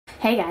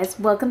Hey guys,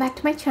 welcome back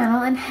to my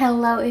channel, and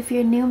hello if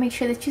you're new, make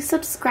sure that you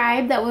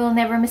subscribe, that we will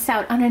never miss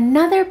out on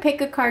another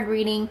pick a card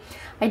reading.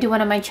 I do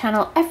one on my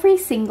channel every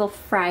single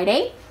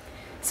Friday.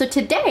 So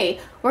today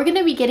we're going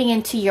to be getting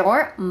into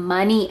your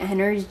money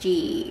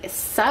energy.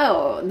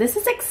 So this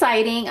is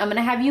exciting. I'm going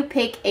to have you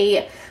pick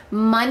a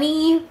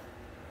money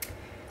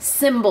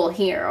symbol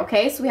here,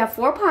 okay? So we have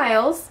 4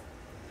 piles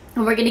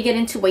and we're going to get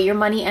into what your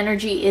money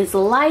energy is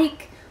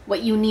like,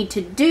 what you need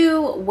to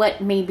do,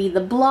 what may be the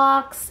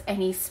blocks,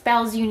 any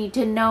spells you need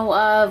to know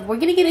of. We're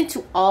gonna get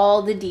into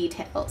all the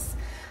details.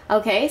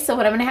 Okay, so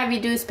what I'm gonna have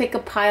you do is pick a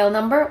pile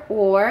number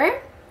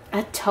or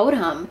a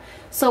totem.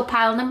 So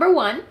pile number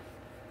 1,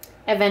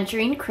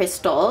 aventurine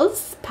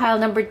crystals. Pile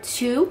number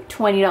 2,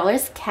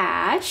 $20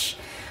 cash.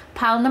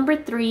 Pile number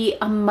 3,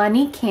 a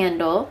money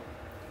candle.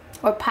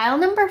 Or pile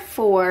number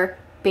 4,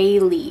 bay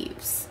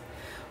leaves.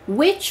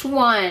 Which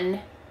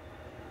one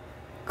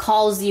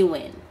calls you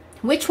in?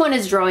 Which one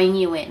is drawing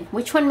you in?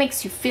 Which one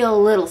makes you feel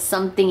a little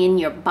something in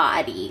your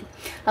body?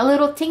 A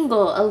little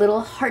tingle, a little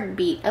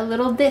heartbeat, a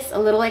little this, a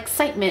little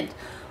excitement.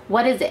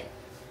 What is it?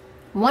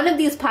 One of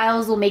these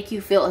piles will make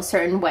you feel a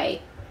certain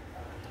way.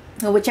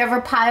 And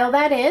whichever pile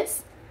that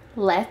is,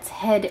 let's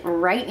head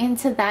right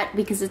into that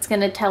because it's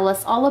going to tell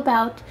us all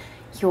about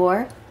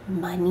your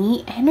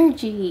money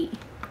energy.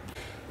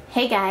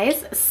 Hey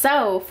guys,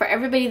 so for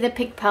everybody that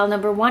picked pile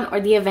number 1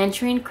 or the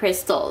aventurine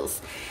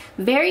crystals,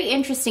 very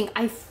interesting.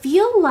 I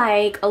feel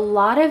like a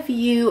lot of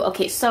you,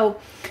 okay, so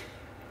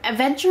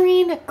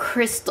aventurine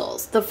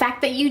crystals, the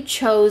fact that you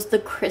chose the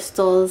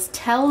crystals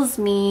tells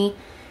me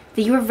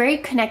that you are very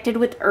connected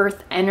with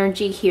earth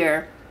energy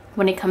here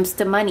when it comes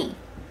to money.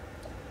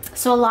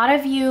 So a lot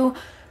of you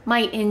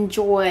might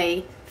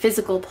enjoy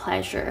physical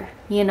pleasure,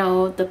 you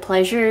know, the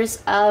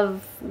pleasures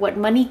of what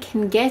money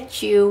can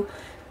get you,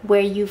 where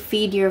you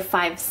feed your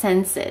 5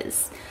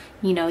 senses.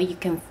 You know, you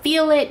can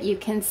feel it, you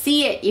can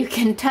see it, you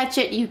can touch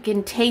it, you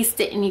can taste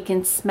it, and you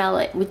can smell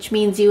it, which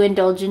means you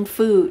indulge in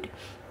food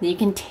that you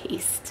can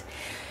taste.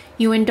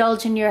 You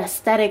indulge in your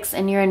aesthetics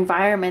and your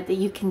environment that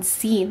you can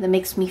see, that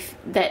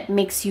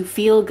makes you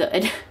feel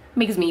good.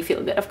 Makes me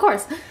feel good, of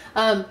course.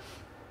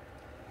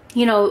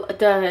 You know,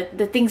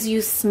 the things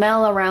you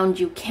smell around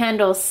you,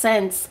 candles,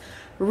 scents,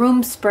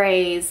 room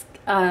sprays,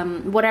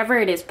 whatever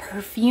it is,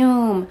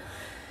 perfume,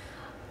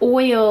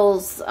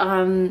 oils,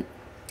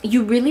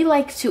 you really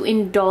like to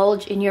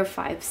indulge in your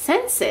 5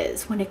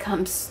 senses when it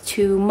comes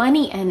to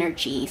money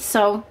energy.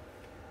 So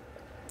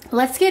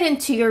let's get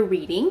into your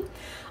reading.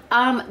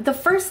 The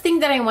first thing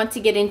that I want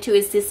to get into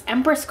is this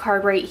Empress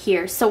card right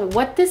here. So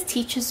what this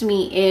teaches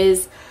me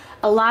is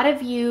a lot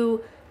of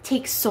you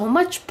take so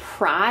much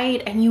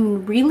pride and you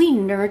really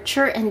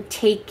nurture and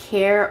take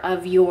care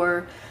of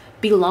your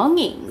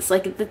belongings.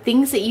 Like the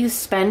things that you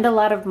spend a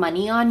lot of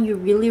money on, you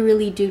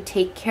really do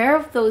take care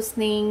of those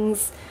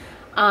things.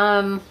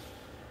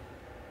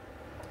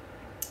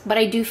 But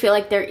I do feel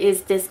like there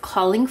is this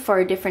calling for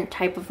a different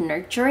type of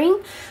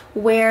nurturing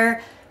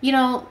where, you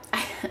know,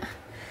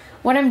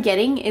 what I'm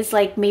getting is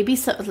like maybe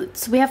so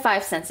we have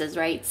 5 senses,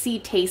 right? See,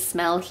 taste,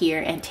 smell,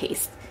 hear, and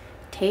taste.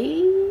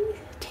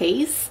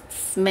 Taste,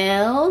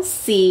 smell,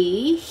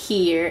 see,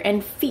 hear,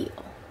 and feel.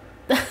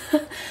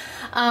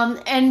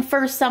 And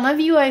for some of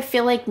you, I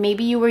feel like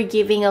maybe you were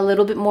giving a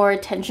little bit more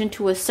attention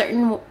to a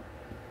certain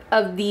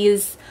of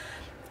these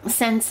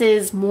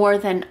senses more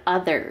than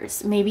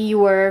others. Maybe you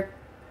were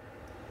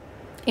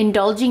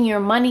indulging your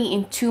money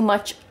in too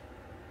much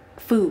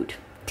food,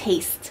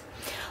 taste,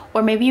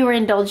 or maybe you were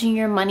indulging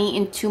your money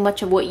in too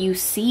much of what you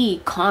see,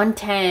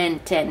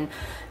 content, and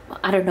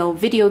I don't know,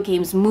 video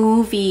games,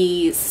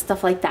 movies,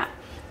 stuff like that.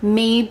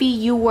 Maybe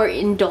you were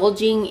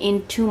indulging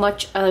in too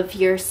much of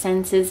your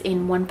senses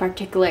in one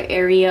particular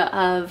area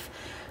of,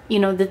 you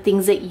know, the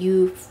things that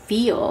you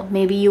feel.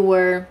 Maybe you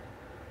were,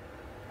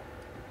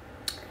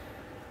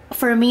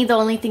 for me, the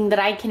only thing that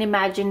I can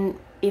imagine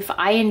if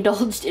I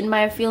indulged in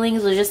my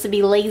feelings was just to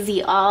be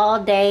lazy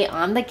all day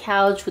on the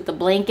couch with a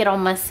blanket on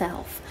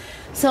myself.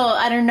 So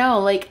I don't know,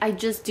 like I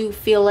just do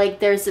feel like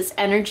there's this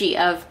energy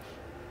of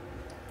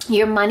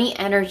your money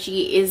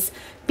energy is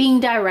being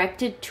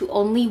directed to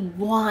only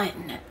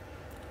one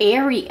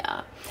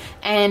area.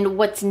 And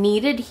what's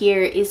needed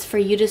here is for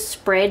you to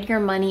spread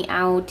your money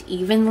out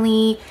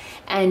evenly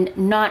and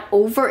not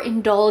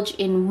overindulge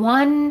in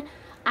one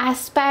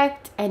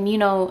aspect and, you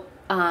know,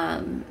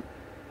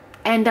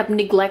 end up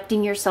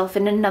neglecting yourself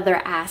in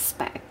another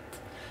aspect.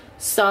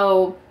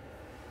 So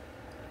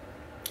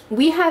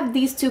we have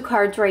these 2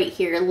 cards right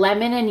here,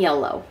 lemon and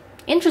yellow.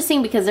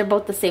 Interesting because they're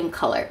both the same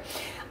color.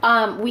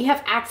 We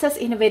have access,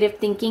 innovative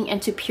thinking,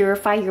 and to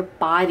purify your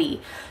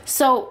body.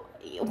 So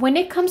when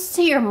it comes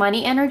to your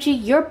money energy,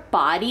 your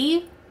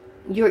body,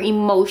 your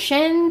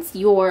emotions,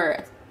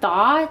 your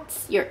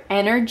thoughts, your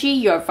energy,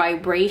 your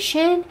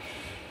vibration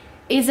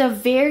is a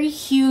very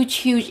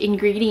huge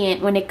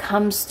ingredient when it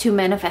comes to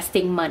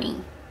manifesting money.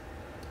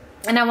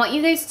 And I want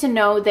you guys to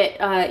know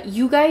that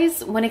you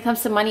guys, when it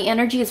comes to money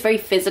energy, is very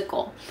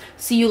physical.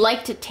 So you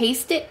like to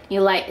taste it.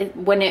 You like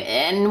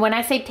and when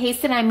I say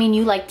taste it, I mean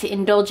you like to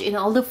indulge in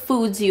all the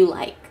foods you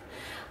like.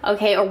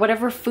 okay? Or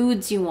whatever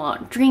foods you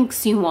want,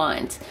 drinks you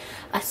want,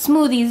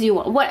 smoothies you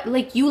want, what,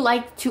 like, you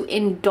like to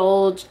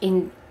indulge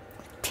in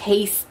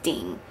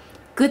tasting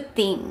good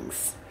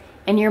things,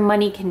 and your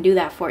money can do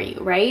that for you,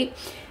 right?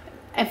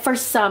 And for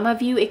some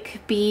of you, it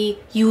could be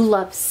you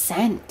love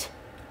scent.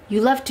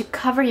 You love to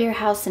cover your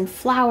house in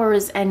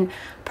flowers and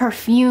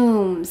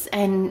perfumes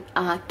and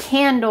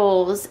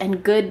candles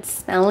and good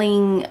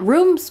smelling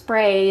room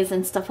sprays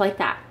and stuff like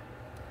that.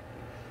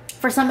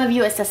 For some of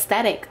you, it's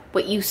aesthetic,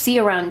 what you see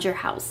around your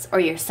house or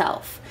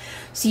yourself.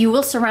 So you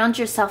will surround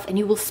yourself and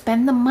you will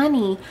spend the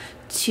money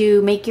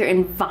to make your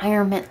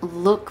environment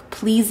look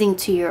pleasing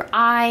to your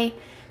eye,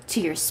 to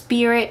your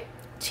spirit,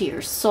 to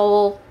your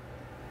soul.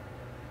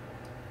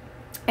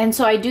 And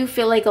so I do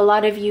feel like a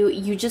lot of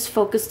you just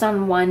focused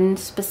on one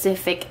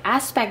specific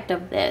aspect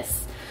of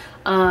this,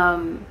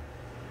 and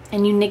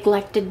you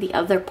neglected the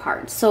other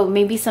part. So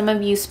maybe some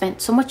of you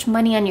spent so much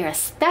money on your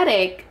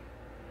aesthetic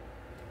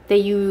that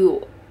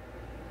you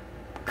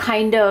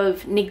kind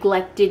of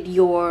neglected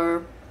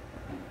your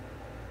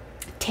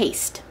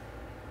taste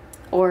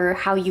or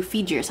how you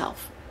feed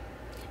yourself,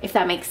 if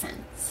that makes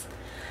sense.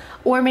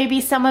 Or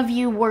maybe some of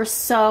you were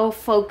so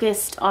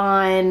focused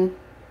on,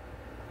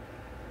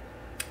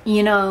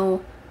 you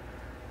know,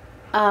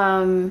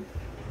 yeah,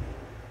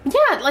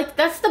 like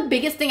that's the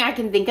biggest thing I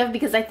can think of,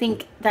 because I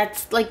think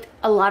that's like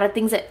a lot of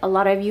things that a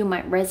lot of you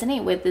might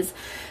resonate with, is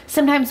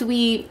sometimes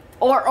we,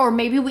 or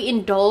maybe we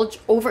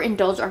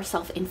overindulge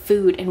ourselves in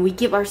food, and we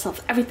give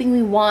ourselves everything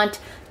we want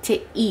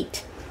to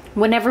eat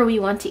whenever we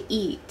want to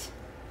eat,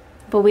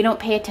 but we don't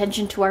pay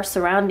attention to our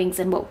surroundings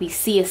and what we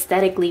see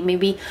aesthetically.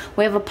 Maybe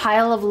we have a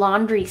pile of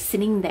laundry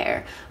sitting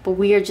there, but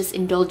we are just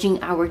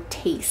indulging our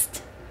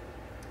taste.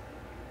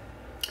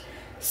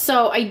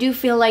 So I do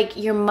feel like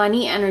your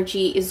money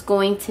energy is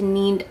going to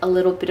need a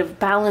little bit of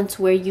balance,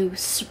 where you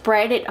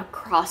spread it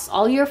across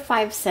all your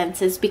 5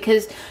 senses,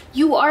 because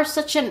you are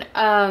such an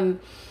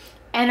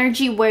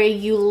energy where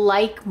you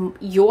like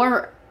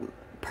your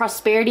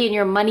prosperity and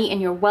your money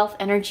and your wealth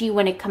energy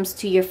when it comes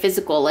to your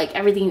physical, like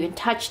everything you can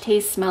touch,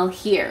 taste, smell,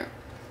 hear,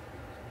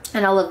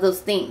 and all of those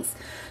things.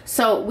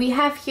 So we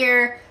have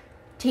here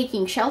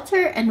taking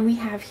shelter, and we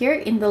have here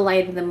in the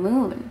light of the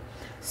moon.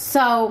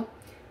 So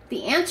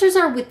the answers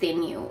are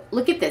within you.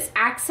 Look at this.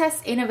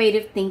 Access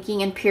innovative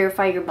thinking and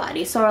purify your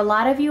body. So a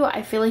lot of you,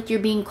 I feel like you're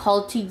being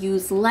called to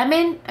use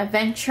lemon,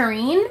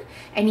 aventurine,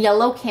 and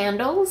yellow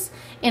candles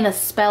in a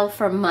spell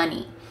for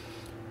money.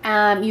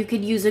 You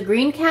could use a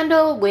green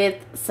candle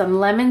with some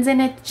lemons in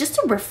it just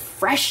to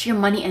refresh your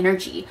money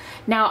energy.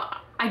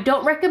 Now, I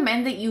don't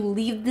recommend that you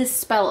leave this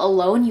spell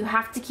alone. You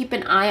have to keep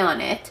an eye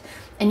on it,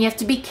 and you have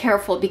to be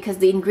careful, because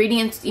the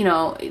ingredients, you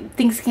know,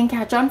 things can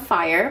catch on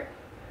fire.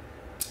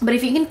 But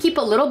if you can keep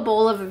a little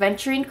bowl of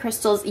aventurine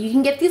crystals, you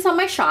can get these on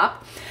my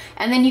shop,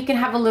 and then you can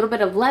have a little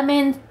bit of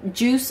lemon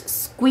juice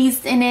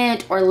squeezed in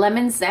it, or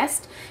lemon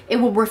zest. It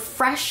will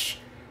refresh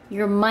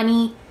your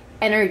money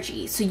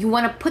energy. So you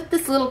want to put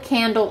this little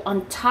candle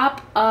on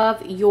top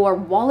of your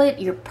wallet,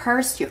 your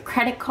purse, your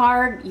credit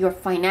card, your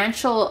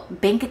financial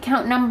bank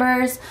account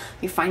numbers,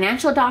 your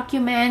financial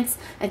documents.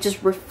 It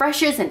just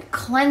refreshes and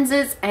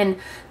cleanses. And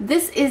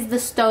this is the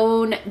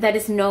stone that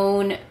is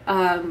known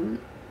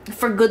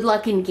for good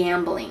luck in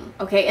gambling.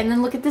 Okay, and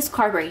then look at this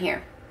card right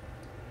here.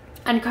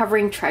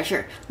 Uncovering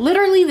treasure.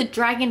 Literally, the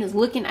dragon is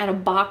looking at a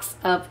box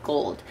of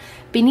gold.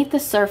 Beneath the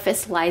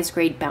surface lies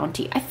great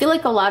bounty. I feel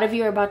like a lot of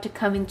you are about to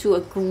come into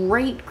a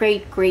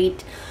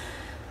great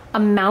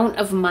amount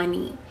of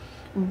money.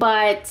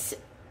 But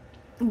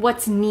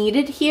what's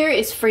needed here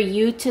is for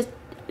you to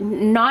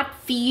not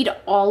feed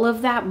all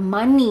of that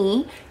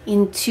money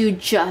into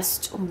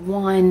just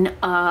one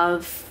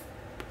of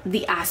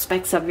the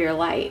aspects of your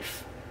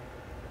life.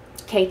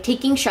 Okay,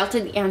 taking shelter,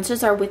 the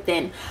answers are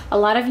within. A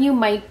lot of you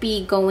might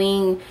be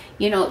going,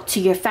 you know, to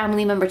your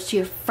family members, to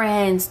your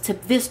friends, to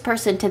this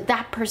person, to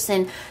that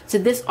person, to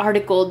this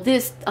article,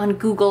 this on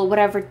Google,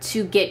 whatever,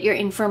 to get your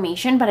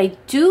information. But I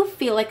do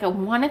feel like I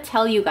want to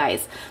tell you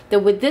guys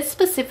that with this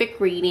specific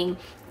reading,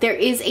 there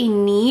is a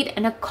need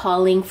and a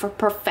calling for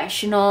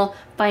professional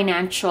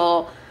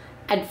financial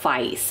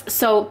advice.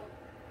 So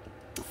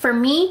for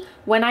me,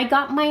 when I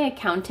got my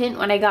accountant,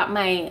 when I got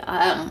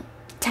my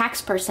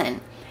tax person,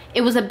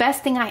 it was the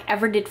best thing I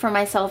ever did for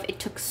myself. It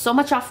took so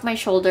much off my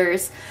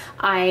shoulders.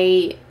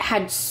 I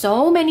had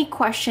so many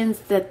questions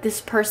that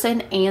this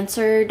person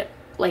answered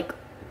like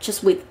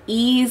just with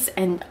ease,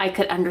 and I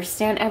could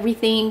understand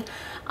everything.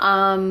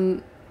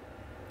 It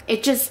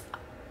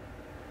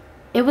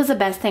was the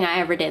best thing I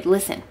ever did.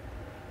 Listen,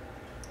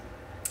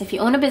 if you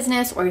own a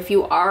business, or if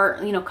you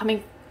are, you know,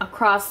 coming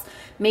across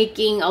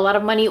making a lot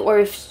of money, or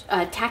if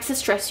taxes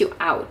stress you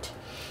out,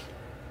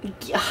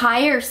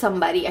 hire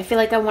somebody. I feel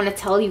like I want to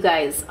tell you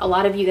guys, a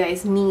lot of you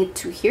guys need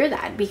to hear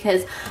that,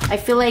 because I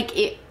feel like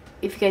if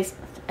you guys,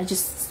 I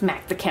just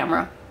smacked the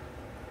camera.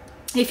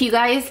 If you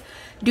guys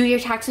do your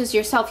taxes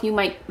yourself, you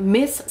might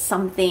miss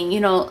something. You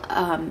know,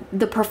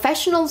 the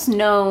professionals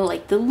know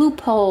like the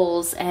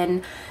loopholes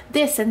and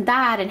this and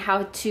that, and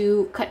how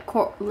to cut,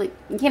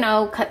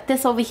 cut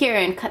this over here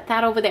and cut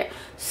that over there.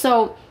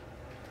 So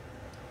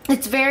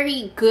it's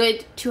very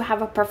good to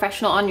have a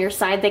professional on your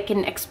side that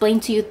can explain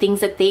to you things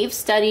that they've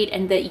studied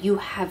and that you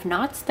have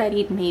not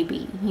studied,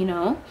 maybe, you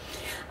know.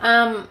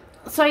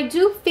 So I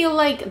do feel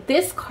like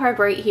this card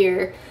right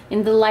here,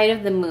 in the light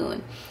of the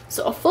moon.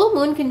 So a full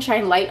moon can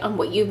shine light on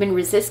what you've been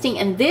resisting,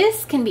 and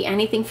this can be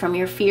anything from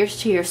your fears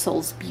to your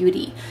soul's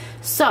beauty.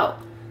 So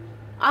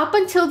up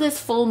until this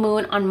full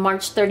moon on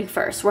March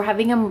 31st, we're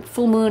having a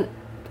full moon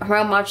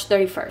around March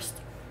 31st.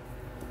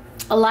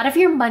 A lot of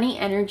your money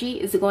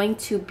energy is going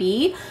to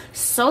be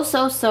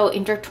so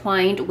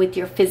intertwined with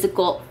your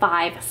physical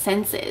 5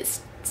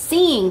 senses.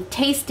 Seeing,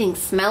 tasting,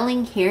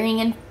 smelling,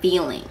 hearing, and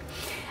feeling.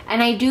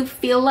 And I do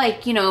feel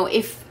like, you know,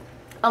 if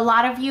a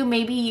lot of you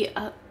maybe,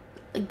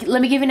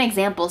 let me give you an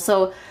example.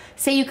 So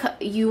say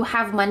you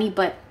have money,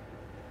 but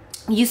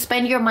you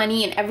spend your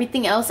money and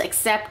everything else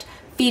except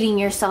feeding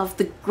yourself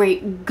the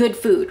good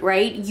food,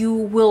 right? You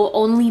will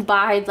only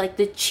buy like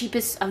the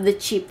cheapest of the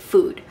cheap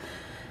food.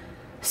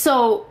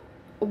 So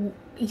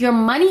your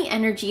money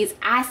energy is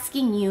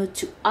asking you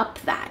to up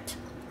that,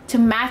 to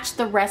match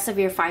the rest of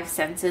your 5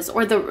 senses,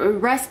 or the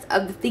rest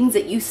of the things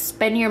that you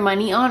spend your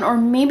money on, or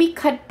maybe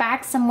cut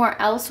back somewhere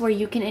else where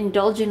you can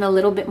indulge in a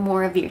little bit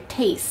more of your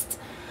taste,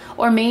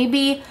 or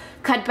maybe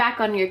cut back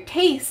on your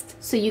taste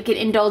so you can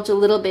indulge a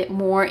little bit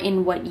more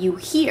in what you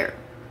hear,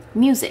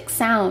 music,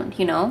 sound,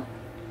 you know.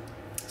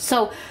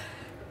 So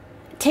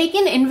take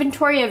an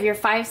inventory of your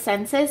 5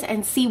 senses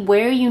and see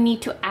where you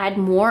need to add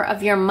more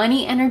of your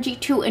money energy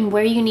to, and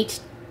where you need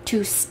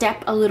to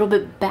step a little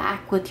bit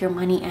back with your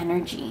money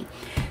energy.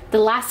 The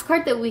last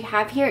card that we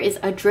have here is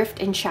Adrift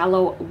in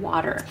Shallow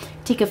Water.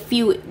 Take a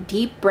few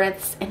deep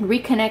breaths and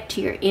reconnect to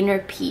your inner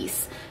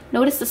peace.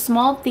 Notice the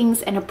small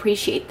things and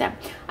appreciate them.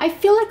 I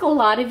feel like a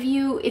lot of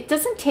you, it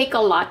doesn't take a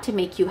lot to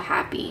make you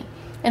happy.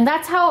 And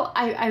that's how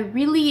I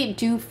really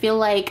do feel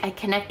like I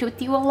connect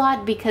with you a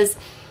lot, because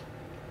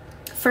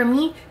for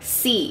me,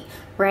 see,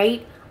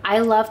 right? I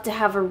love to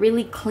have a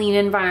really clean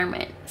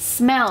environment.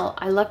 Smell,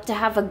 I love to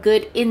have a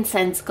good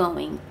incense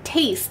going.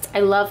 Taste, I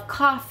love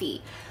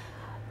coffee.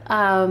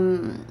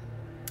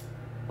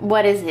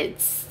 What is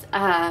it?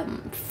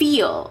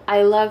 Feel,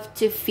 I love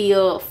to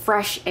feel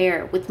fresh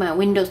air with my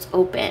windows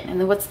open. And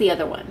then what's the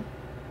other one?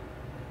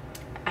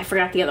 I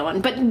forgot the other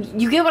one, but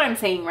you get what I'm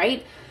saying,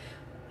 right?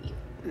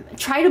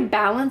 Try to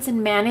balance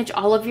and manage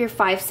all of your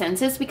 5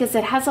 senses, because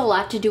it has a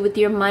lot to do with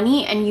your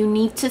money, and you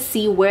need to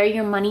see where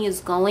your money is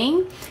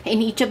going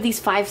in each of these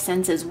 5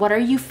 senses. What are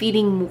you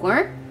feeding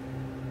more?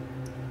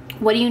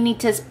 What do you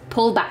need to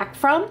pull back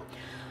from?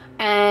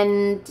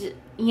 And,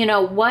 you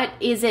know, what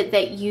is it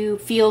that you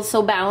feel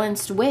so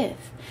balanced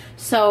with?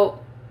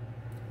 So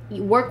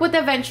you work with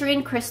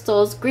aventurine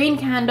crystals, green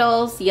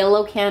candles,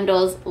 yellow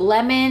candles,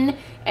 lemon,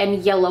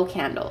 and yellow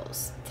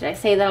candles. Did I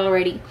say that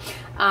already?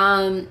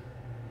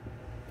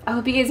 I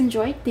hope you guys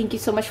enjoyed. Thank you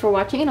so much for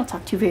watching, and I'll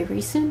talk to you very,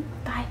 very soon.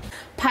 Bye.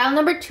 Pile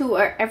number 2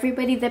 are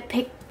everybody that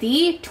picked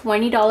the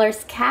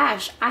 $20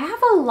 cash. I have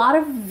a lot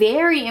of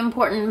very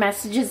important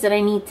messages that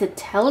I need to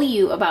tell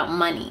you about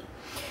money.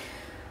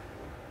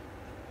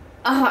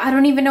 Oh, I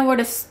don't even know where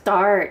to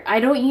start.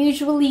 I don't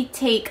usually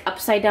take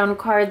upside down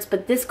cards,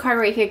 but this card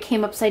right here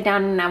came upside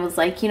down, and I was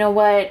like, you know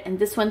what? And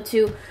this one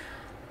too.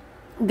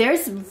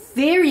 There's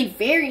very,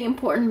 very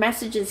important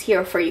messages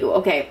here for you.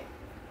 Okay.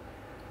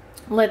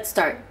 Let's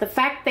start. The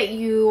fact that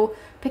you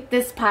picked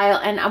this pile,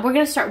 and we're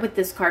going to start with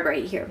this card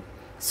right here.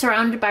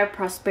 Surrounded by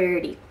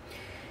prosperity.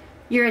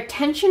 Your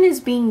attention is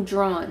being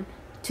drawn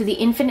to the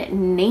infinite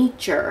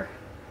nature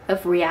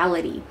of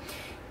reality.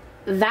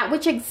 That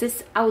which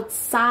exists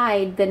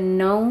outside the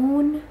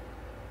known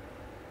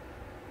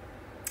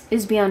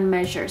is beyond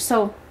measure.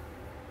 So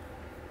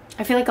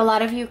I feel like a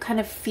lot of you kind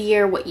of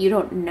fear what you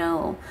don't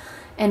know.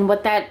 And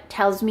what that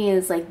tells me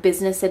is like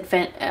business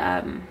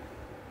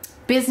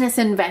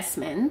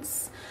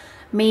investments.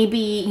 Maybe,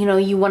 you know,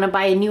 you want to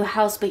buy a new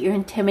house, but you're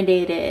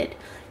intimidated.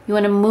 You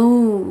want to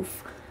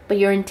move, but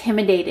you're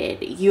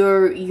intimidated.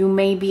 You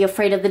may be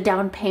afraid of the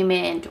down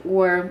payment,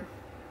 or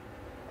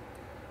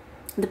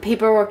the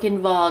paperwork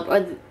involved,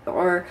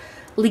 or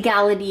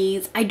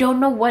legalities. I don't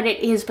know what it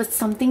is, but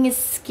something is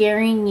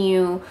scaring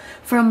you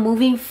from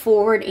moving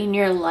forward in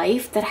your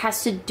life that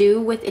has to do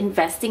with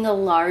investing a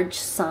large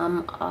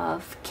sum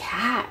of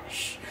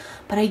cash.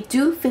 But I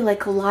do feel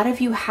like a lot of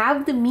you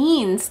have the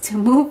means to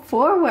move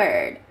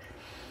forward.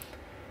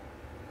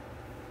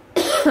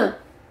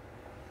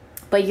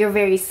 But you're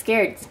very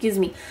scared. Excuse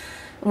me.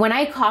 When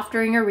I cough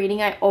during a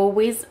reading, I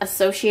always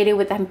associate it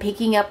with I'm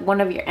picking up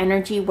one of your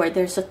energy where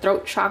there's a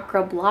throat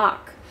chakra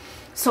block.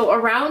 So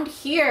around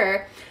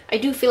here, I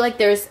do feel like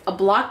there's a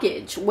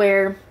blockage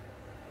where...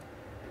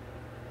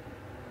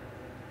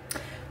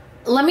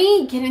 Let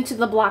me get into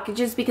the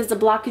blockages, because the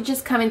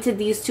blockages come into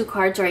these 2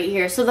 cards right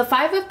here. So the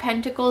 5 of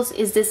Pentacles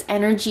is this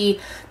energy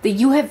that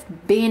you have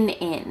been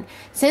in.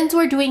 Since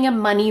we're doing a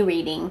money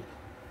reading,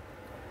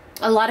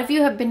 a lot of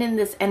you have been in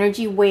this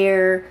energy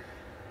where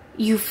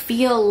you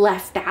feel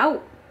left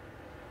out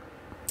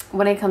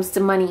when it comes to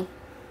money,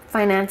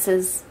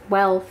 finances,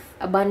 wealth,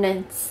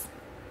 abundance,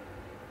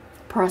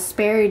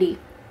 prosperity.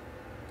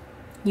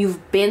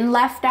 You've been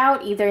left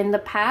out either in the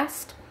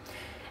past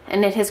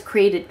and it has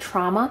created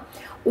trauma,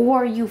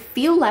 or you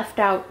feel left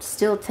out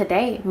still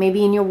today,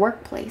 maybe in your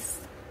workplace.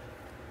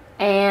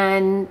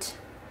 And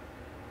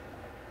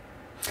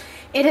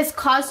it has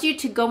caused you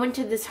to go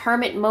into this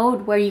hermit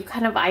mode where you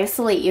kind of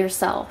isolate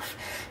yourself.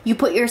 You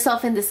put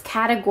yourself in this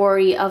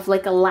category of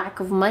like a lack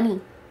of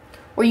money,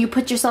 or you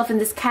put yourself in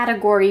this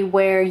category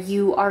where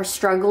you are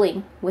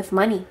struggling with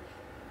money.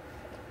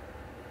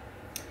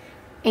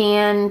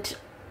 And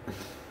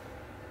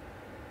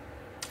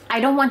I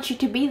don't want you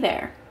to be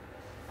there.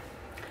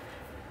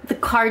 The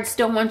cards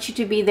don't want you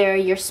to be there.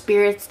 Your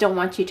spirits don't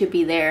want you to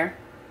be there.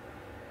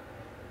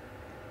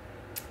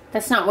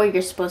 That's not where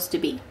you're supposed to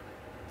be.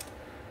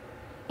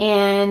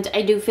 And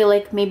I do feel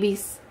like maybe,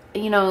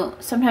 you know,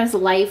 sometimes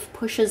life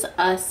pushes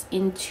us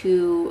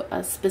into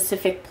a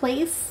specific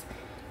place,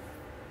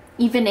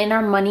 even in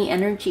our money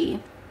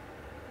energy,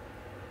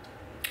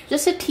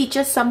 just to teach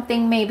us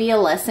something, maybe a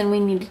lesson we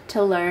needed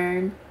to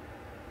learn.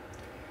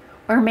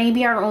 Or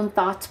maybe our own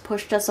thoughts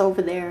pushed us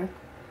over there.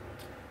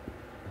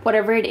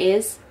 Whatever it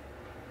is,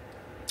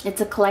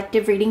 it's a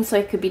collective reading, so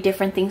it could be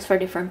different things for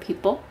different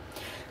people.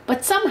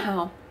 But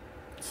somehow,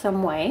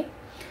 some way,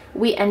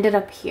 we ended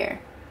up here,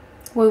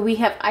 where we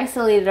have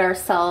isolated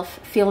ourselves,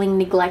 feeling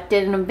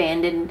neglected and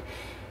abandoned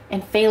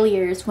and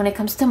failures when it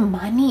comes to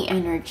money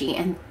energy.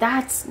 And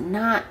that's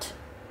not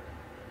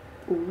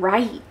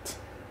right.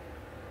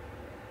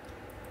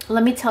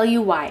 Let me tell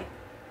you why.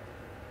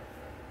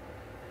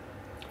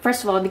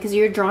 First of all, because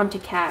you're drawn to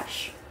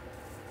cash.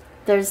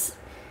 There's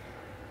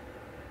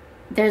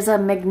a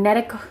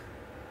magnetic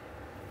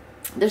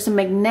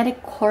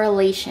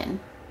correlation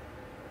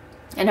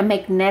and a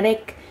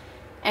magnetic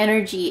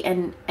energy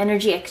and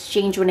energy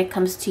exchange when it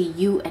comes to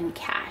you and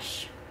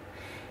cash.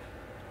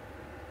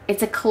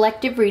 It's a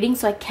collective reading,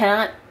 so I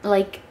cannot,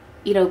 like,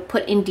 you know,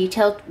 put in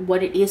detail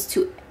what it is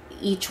to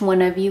each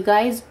one of you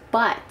guys,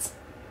 but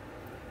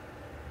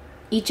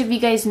each of you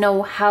guys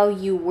know how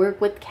you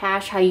work with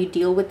cash, how you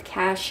deal with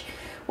cash,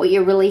 what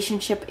your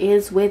relationship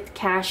is with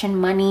cash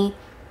and money.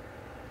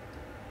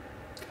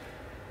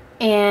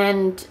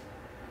 And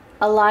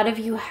a lot of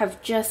you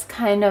have just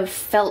kind of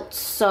felt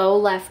so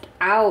left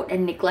out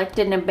and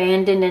neglected and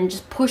abandoned and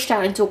just pushed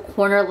out into a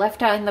corner,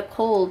 left out in the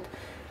cold,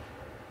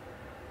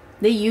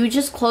 that you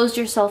just closed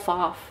yourself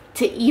off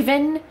to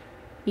even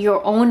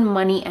your own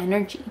money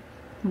energy.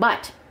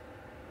 But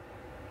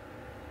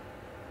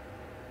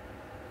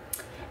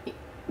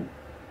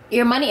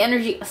your money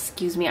energy,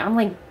 excuse me, I'm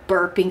like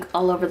burping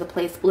all over the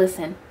place.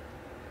 Listen,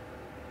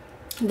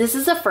 this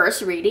is the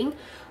first reading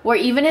where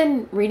even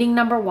in reading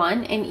number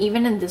 1 and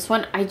even in this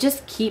one, I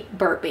just keep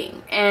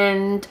burping.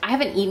 And I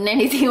haven't eaten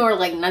anything or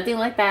like nothing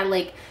like that.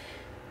 Like,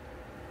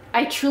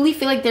 I truly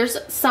feel like there's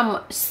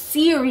some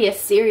serious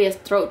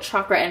throat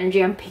chakra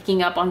energy I'm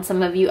picking up on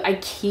some of you. I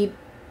keep,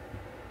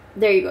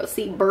 there you go,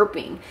 see,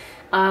 burping.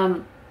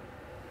 A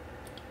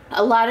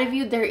lot of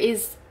you, there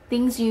is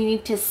things you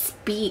need to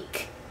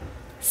speak,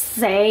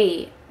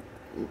 say,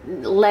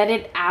 let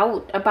it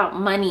out about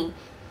money.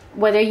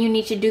 Whether you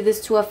need to do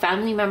this to a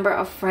family member,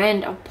 a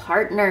friend, a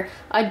partner,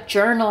 a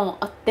journal,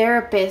 a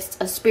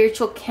therapist, a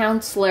spiritual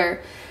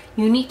counselor,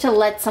 you need to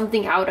let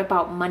something out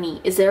about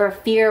money. Is there a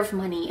fear of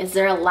money? Is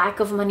there a lack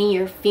of money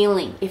you're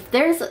feeling?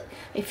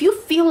 If you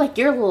feel like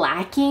you're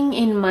lacking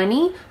in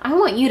money, I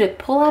want you to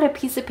pull out a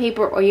piece of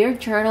paper or your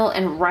journal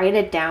and write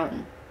it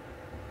down.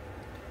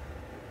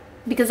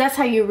 Because that's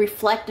how you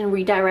reflect and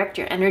redirect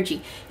your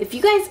energy. If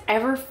you guys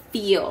ever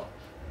feel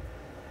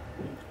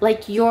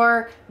like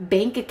your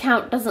bank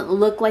account doesn't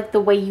look like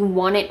the way you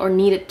want it or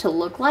need it to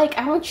look like,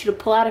 I want you to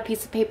pull out a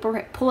piece of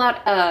paper, pull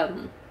out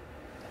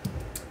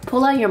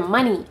your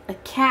money, a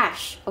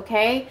cash,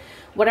 okay?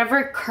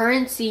 Whatever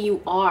currency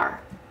you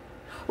are.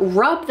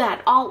 Rub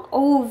that all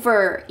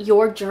over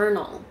your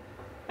journal.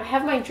 I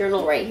have my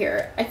journal right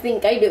here. I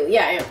think I do.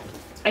 Yeah,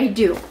 I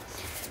do.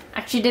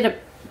 Actually did a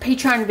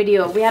Patreon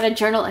video. We had a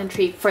journal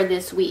entry for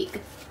this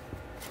week.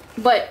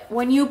 But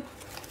when you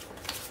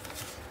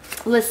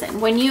listen,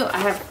 when you,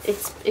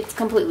 it's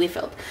completely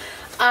filled.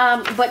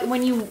 But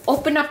when you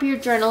open up your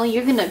journal,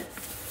 you're gonna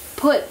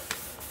put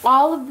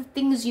all of the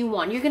things you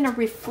want. You're gonna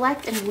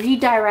reflect and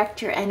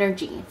redirect your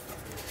energy.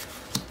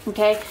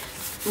 Okay?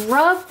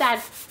 Rub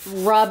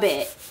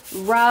it,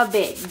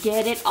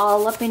 get it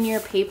all up in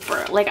your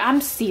paper. Like, I'm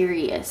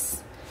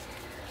serious.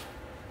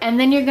 And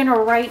then you're gonna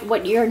write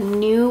what your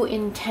new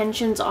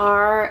intentions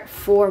are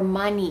for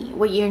money,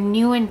 what your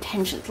new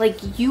intentions,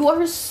 like, you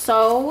are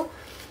so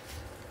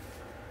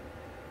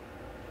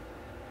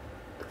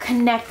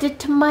connected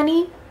to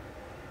money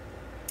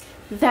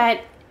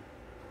that,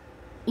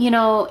 you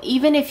know,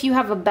 even if you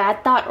have a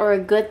bad thought or a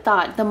good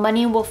thought, the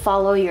money will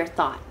follow your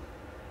thought.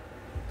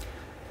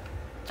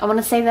 I want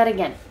to say that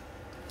again.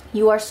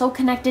 You are so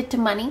connected to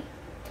money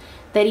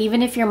that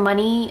even if your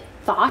money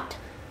thought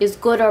is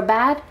good or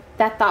bad,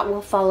 that thought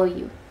will follow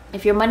you.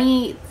 If your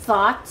money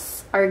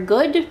thoughts are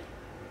good,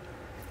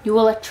 you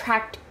will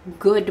attract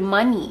good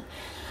money.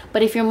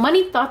 But if your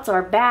money thoughts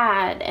are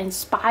bad and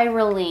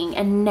spiraling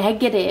and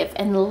negative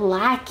and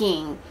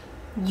lacking,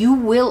 You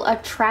will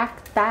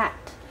attract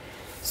that.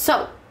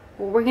 So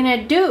what we're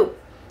gonna do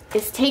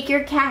is take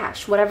your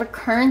cash, whatever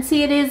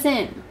currency it is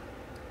in,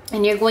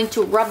 and you're going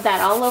to rub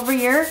that all over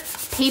your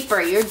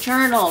paper, your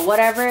journal,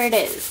 whatever it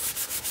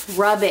is.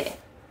 Rub it.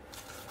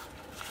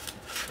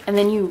 And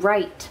then you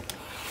write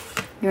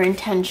your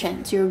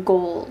intentions, your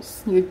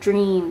goals, your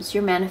dreams,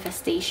 your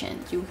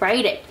manifestations. You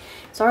write it.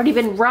 It's already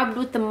been rubbed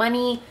with the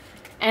money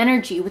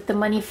energy, with the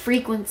money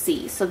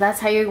frequency. So that's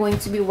how you're going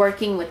to be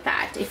working with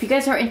that. If you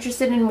guys are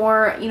interested in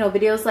more,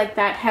 videos like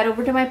that, head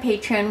over to my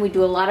Patreon. We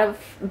do a lot of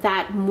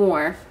that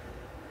more.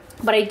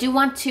 But I do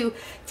want to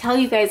tell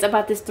you guys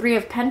about this 3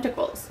 of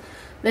Pentacles.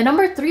 The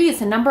number 3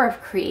 is a number of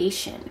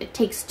creation. It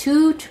takes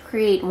 2 to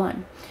create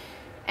 1.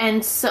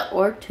 And so,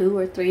 or 2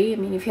 or 3, I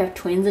mean, if you have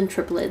twins and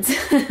triplets,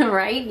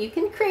 right? You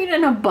can create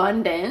an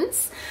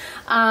abundance.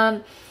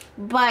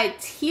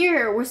 But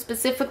here we're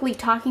specifically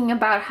talking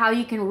about how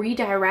you can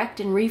redirect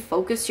and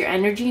refocus your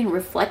energy and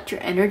reflect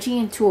your energy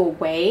into a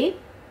way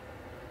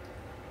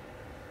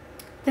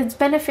that's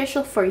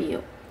beneficial for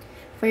you,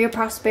 for your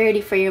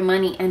prosperity, for your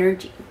money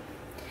energy.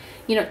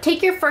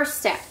 Take your first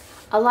step.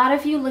 A lot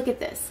of you, look at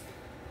this.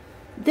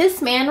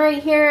 This man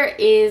right here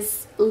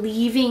is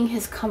leaving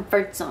his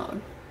comfort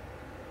zone.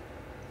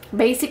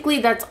 Basically,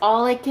 that's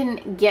all I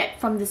can get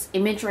from this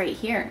image right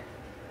here.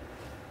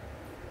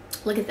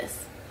 Look at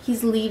this.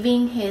 He's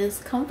leaving his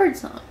comfort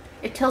zone.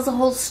 It tells a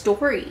whole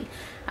story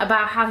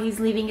about how he's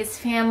leaving his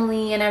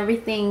family and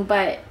everything,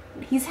 but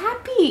he's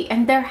happy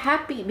and they're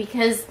happy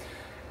because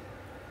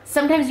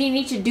sometimes you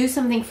need to do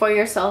something for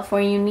yourself, or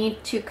you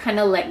need to kind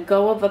of let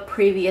go of a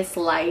previous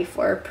life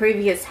or a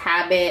previous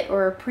habit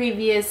or a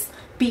previous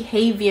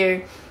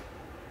behavior.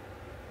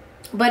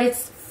 But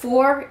it's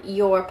for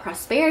your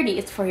prosperity,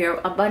 it's for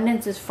your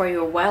abundance, it's for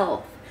your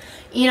wealth.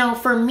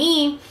 For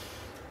me,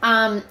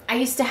 I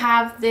used to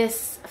have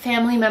this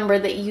family member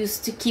that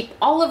used to keep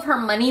all of her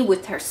money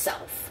with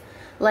herself.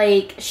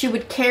 Like, she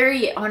would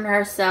carry it on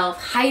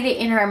herself, hide it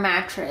in her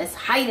mattress,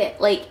 hide it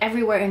like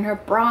everywhere in her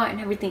bra and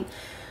everything.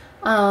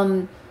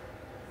 But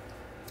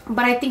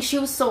I think she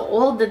was so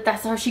old that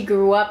that's how she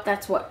grew up.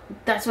 That's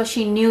what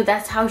she knew.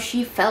 That's how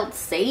she felt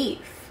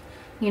safe.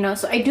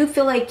 So I do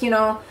feel like,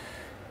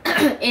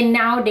 in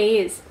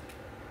nowadays,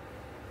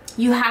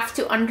 you have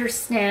to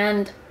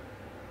understand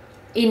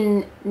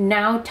in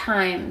now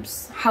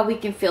times how we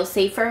can feel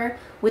safer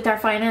with our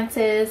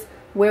finances,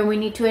 where we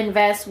need to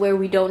invest, where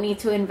we don't need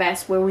to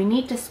invest, where we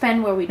need to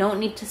spend, where we don't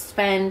need to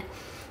spend,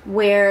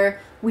 where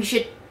we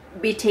should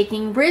be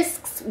taking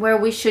risks, where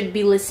we should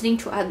be listening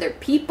to other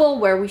people,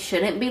 where we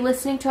shouldn't be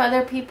listening to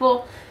other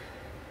people,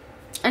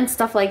 and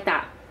stuff like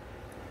that.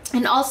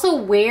 And also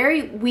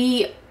where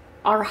we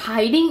are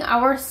hiding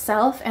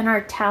ourselves and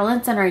our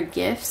talents and our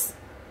gifts,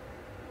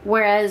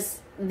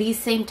 whereas these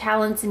same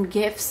talents and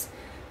gifts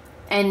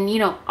and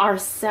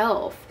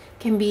ourself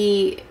can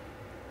be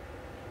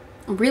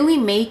really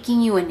making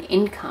you an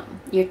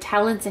income, your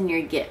talents and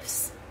your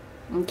gifts.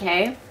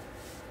 Okay.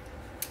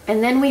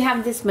 And then we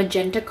have this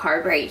magenta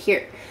card right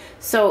here.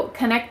 So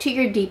connect to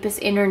your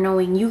deepest inner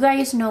knowing. You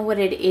guys know what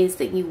it is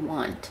that you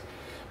want,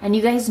 and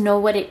you guys know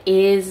what it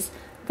is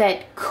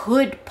that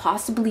could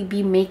possibly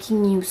be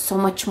making you so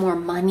much more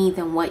money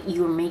than what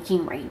you're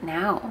making right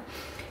now.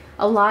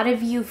 A lot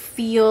of you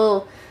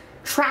feel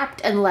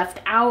trapped and left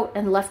out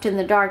and left in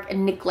the dark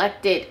and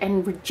neglected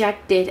and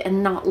rejected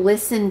and not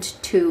listened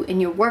to in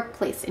your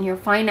workplace, in your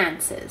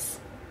finances.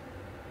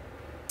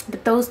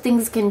 But those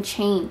things can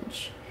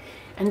change,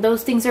 and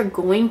those things are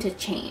going to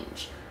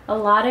change. A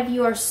lot of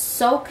you are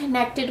so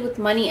connected with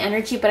money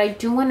energy, but I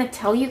do want to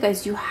tell you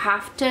guys, you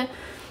have to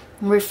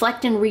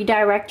reflect and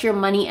redirect your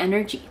money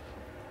energy.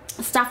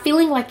 Stop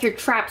feeling like you're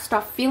trapped.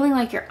 Stop feeling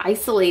like you're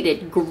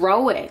isolated.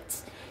 Grow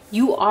it.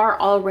 You are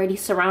already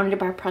surrounded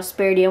by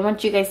prosperity. I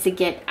want you guys to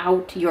get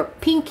out your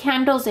pink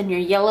candles and your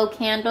yellow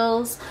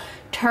candles.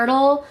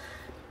 Turtle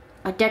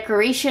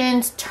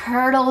decorations.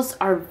 Turtles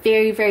are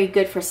very, very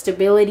good for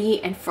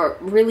stability and for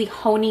really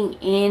honing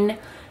in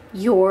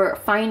your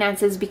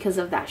finances because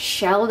of that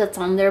shell that's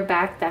on their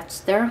back. That's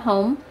their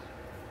home.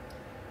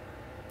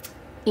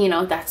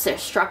 That's their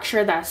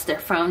structure. That's their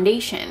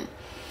foundation.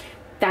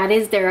 That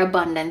is their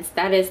abundance.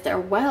 That is their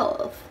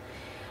wealth.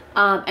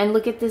 And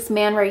look at this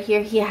man right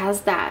here. He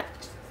has that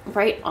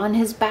right on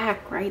his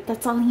back, right?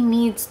 That's all he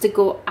needs to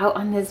go out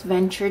on this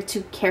venture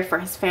to care for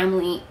his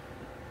family.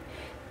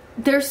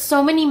 There's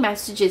so many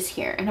messages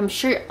here, and I'm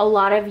sure a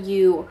lot of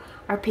you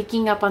are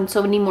picking up on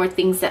so many more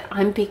things that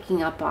I'm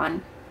picking up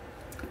on.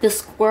 The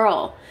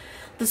squirrel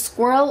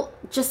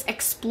just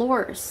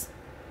explores.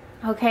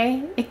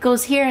 Okay, it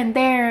goes here and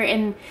there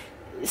and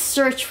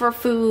search for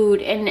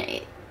food,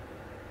 and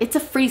it's a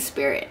free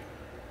spirit.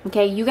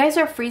 Okay, you guys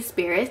are free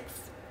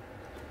spirits,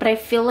 but I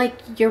feel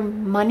like your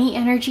money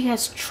energy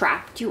has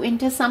trapped you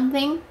into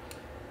something,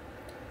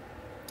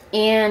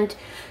 and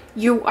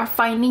you are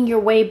finding your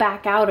way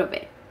back out of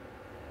it.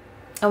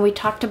 And we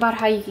talked about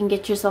how you can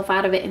get yourself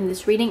out of it in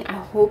this reading. I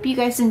hope you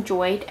guys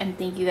enjoyed, and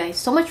thank you guys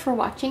so much for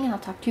watching, and I'll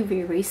talk to you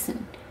very, very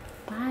soon.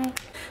 Bye.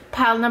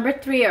 Pile number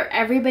 3 are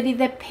everybody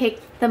that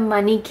picked the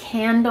money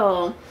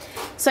candle.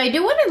 So I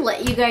do want to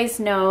let you guys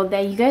know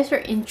that you guys are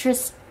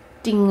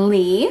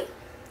interestingly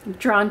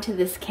drawn to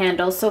this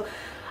candle. So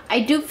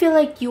I do feel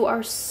like you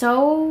are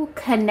so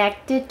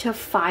connected to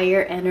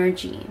fire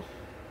energy.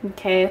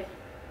 Okay?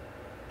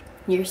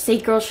 Your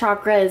sacral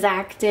chakra is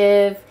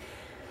active.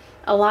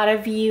 A lot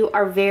of you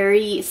are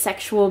very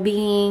sexual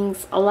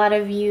beings. A lot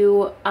of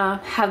you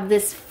have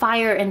this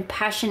fire and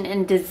passion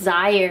and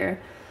desire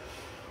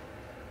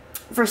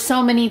for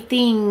so many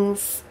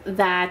things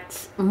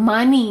that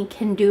money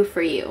can do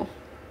for you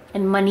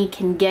and money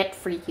can get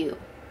for you.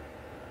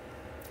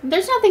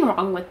 There's nothing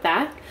wrong with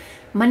that.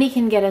 Money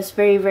can get us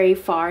very, very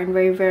far and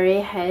very, very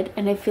ahead.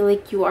 And I feel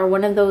like you are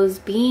one of those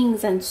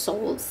beings and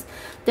souls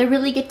that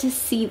really get to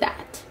see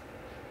that.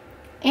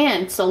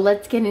 And so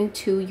let's get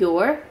into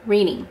your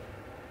reading.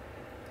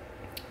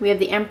 We have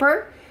the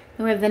Emperor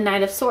and we have the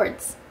Knight of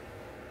Swords.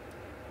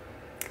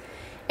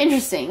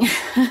 Interesting.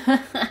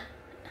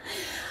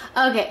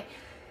 Okay.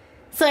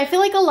 So I feel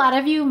like a lot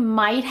of you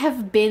might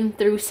have been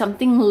through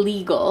something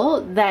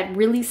legal that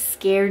really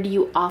scared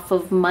you off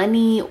of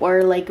money,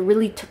 or like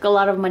really took a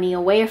lot of money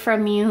away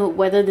from you,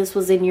 whether this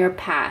was in your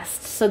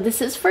past. So this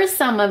is for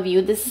some of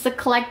you. This is a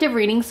collective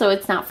reading, so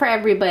it's not for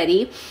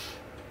everybody.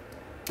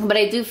 But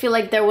I do feel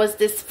like there was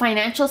this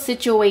financial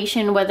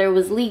situation, whether it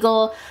was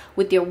legal,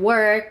 with your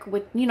work,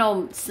 with, you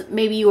know,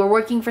 maybe you were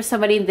working for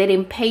somebody and they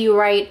didn't pay you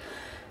right.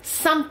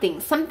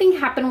 Something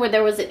happened where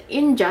there was an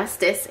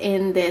injustice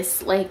in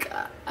this like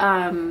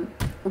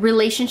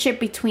relationship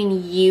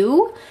between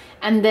you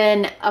and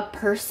then a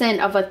person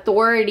of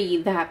authority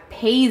that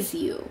pays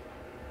you.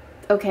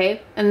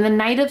 Okay? And the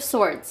Knight of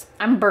Swords.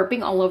 I'm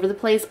burping all over the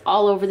place,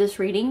 all over this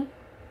reading.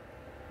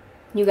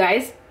 You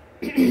guys,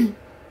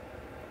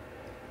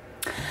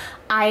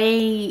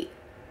 I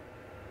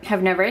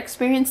have never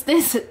experienced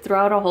this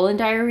throughout a whole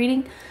entire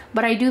reading,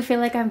 but I do feel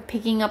like I'm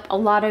picking up a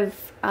lot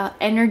of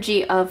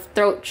energy of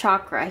throat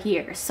chakra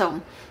here.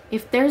 So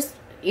if there's,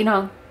 you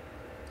know,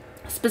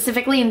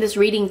 specifically in this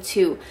reading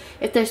too,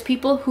 if there's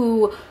people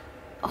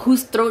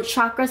whose throat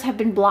chakras have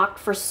been blocked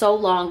for so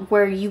long,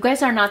 where you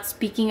guys are not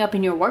speaking up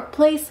in your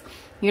workplace,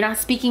 you're not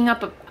speaking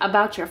up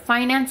about your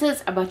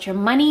finances, about your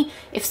money.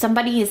 If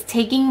somebody is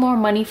taking more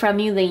money from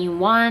you than you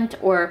want,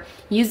 or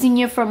using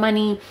you for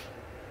money,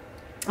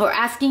 or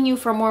asking you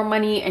for more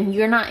money and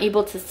you're not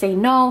able to say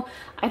no.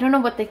 I don't know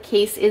what the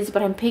case is,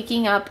 but I'm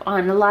picking up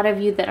on a lot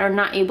of you that are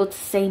not able to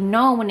say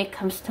no when it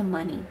comes to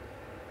money.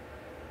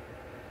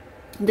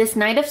 This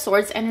Knight of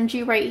Swords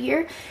energy right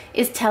here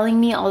is telling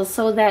me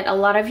also that a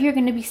lot of you are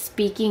going to be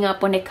speaking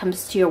up when it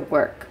comes to your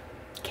work.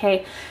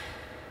 Okay?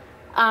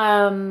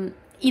 Either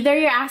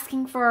you're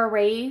asking for a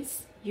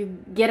raise, you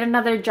get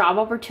another job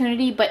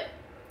opportunity, but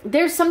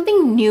there's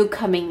something new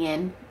coming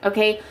in.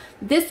 Okay?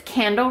 This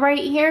candle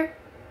right here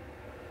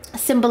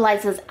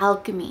symbolizes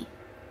alchemy.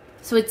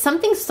 So it's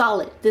something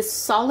solid, this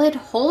solid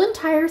whole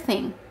entire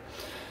thing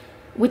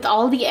with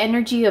all the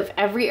energy of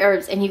every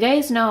herbs. And you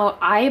guys know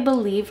I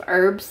believe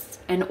herbs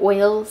and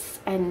oils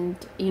and,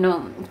 you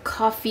know,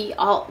 coffee,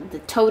 all the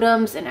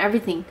totems and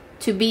everything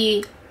to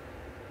be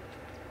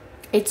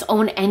its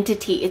own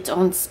entity, its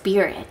own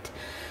spirit.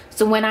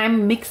 So when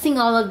I'm mixing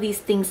all of these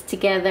things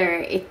together,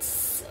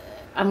 it's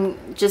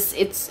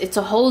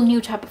a whole new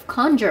type of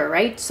conjure,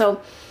 right?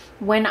 So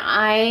when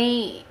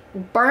I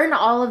burn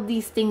all of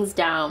these things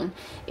down,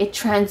 it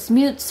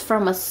transmutes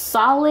from a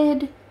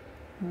solid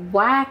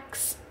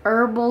wax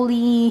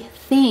herbally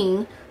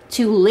thing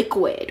to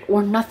liquid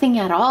or nothing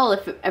at all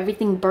if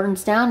everything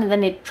burns down, and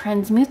then it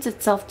transmutes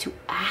itself to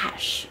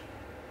ash.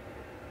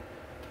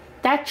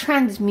 That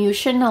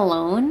transmutation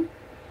alone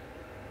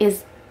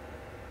is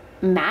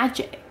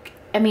magic.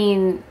 I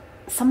mean,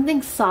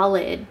 something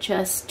solid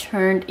just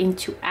turned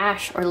into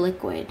ash or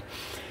liquid.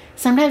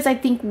 Sometimes I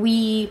think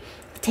we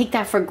take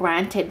that for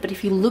granted, but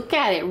if you look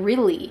at it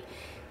really,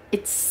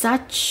 it's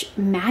such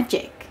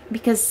magic,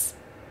 because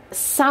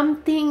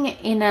something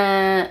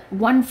in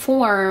one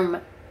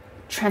form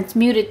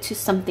transmuted to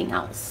something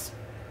else.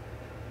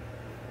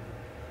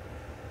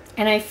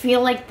 And I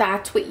feel like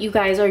that's what you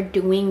guys are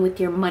doing with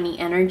your money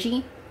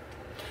energy.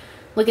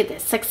 Look at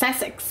this.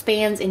 Success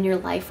expands in your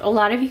life. A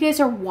lot of you guys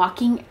are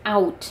walking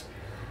out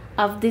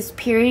of this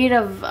period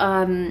of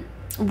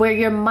where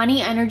your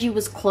money energy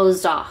was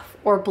closed off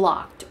or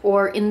blocked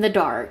or in the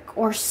dark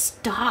or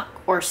stuck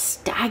or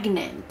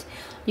stagnant.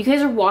 You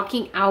guys are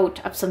walking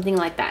out of something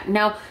like that.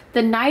 Now,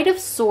 the Knight of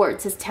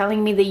Swords is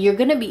telling me that you're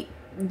going to be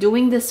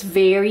doing this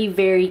very,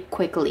 very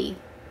quickly.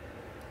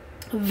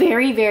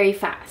 Very, very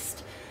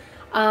fast.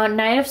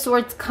 Knight of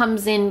Swords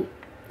comes in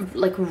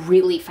like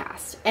really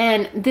fast.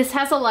 And this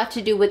has a lot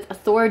to do with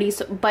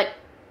authorities. But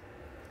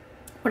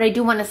what I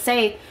do want to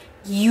say,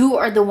 you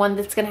are the one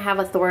that's going to have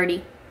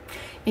authority.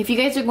 If you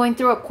guys are going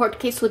through a court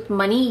case with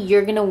money,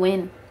 you're going to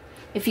win.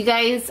 If you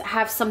guys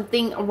have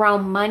something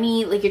around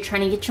money, like you're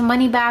trying to get your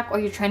money back or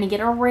you're trying to get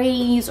a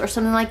raise or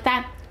something like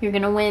that, you're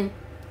going to win.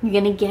 You're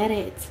going to get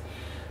it.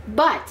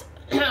 But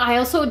I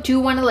also do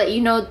want to let you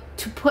know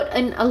to put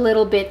in a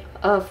little bit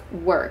of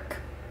work.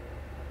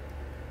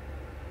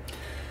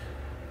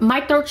 my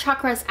throat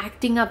chakra is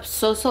acting up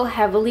so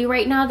heavily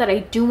right now that I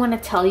do want to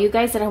tell you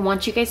guys that I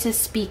want you guys to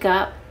speak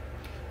up.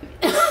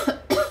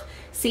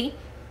 See?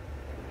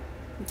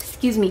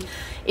 Excuse me.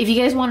 If you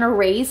guys want a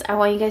raise, I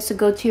want you guys to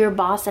go to your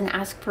boss and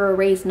ask for a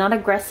raise. Not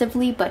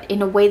aggressively, but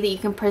in a way that you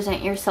can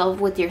present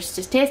yourself with your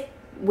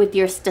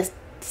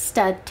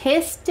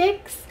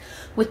statistics,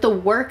 with the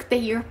work that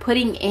you're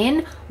putting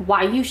in,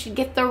 why you should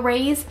get the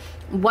raise,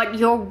 what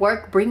your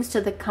work brings to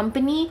the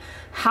company,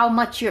 how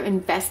much you're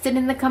invested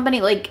in the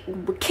company. Like,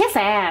 kiss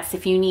ass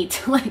if you need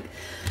to. Like,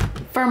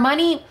 for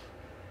money,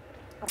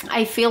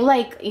 I feel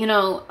like, you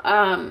know,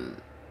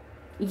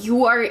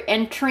 you are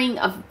entering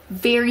a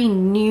very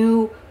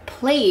new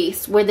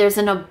place where there's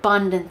an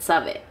abundance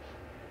of it.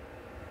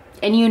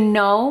 And you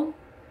know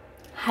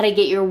how to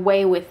get your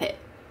way with it.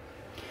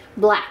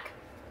 Black.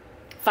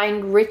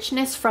 Find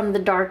richness from the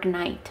dark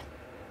night.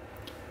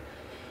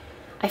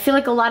 I feel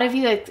like a lot of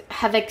you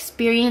have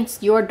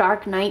experienced your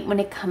dark night when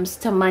it comes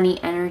to money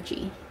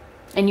energy.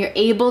 And you're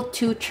able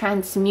to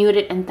transmute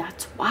it, and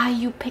that's why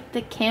you picked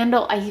the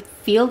candle. I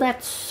feel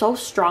that so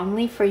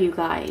strongly for you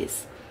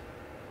guys.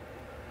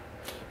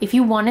 If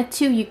you wanted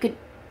to, you could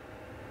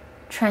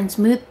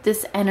transmute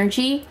this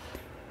energy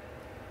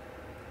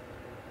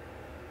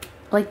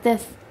like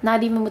this.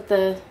 Not even with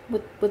a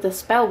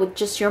spell, with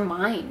just your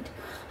mind.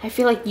 I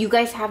feel like you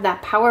guys have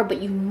that power,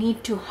 but you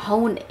need to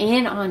hone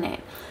in on it.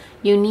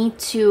 You need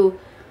to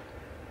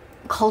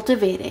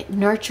cultivate it,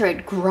 nurture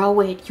it, grow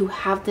it. You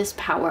have this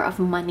power of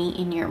money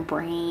in your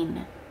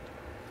brain.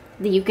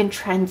 That you can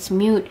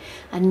transmute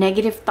a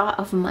negative thought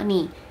of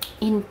money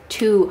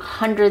into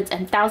hundreds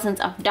and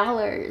thousands of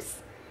dollars.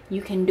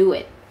 You can do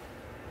it.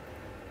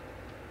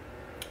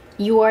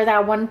 You are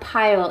that one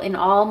pile in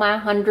all my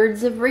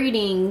hundreds of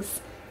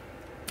readings.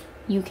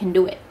 You can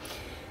do it.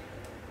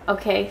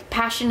 Okay,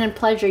 passion and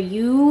pleasure.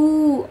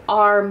 You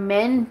are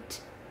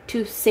meant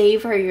to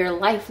savor your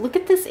life. Look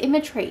at this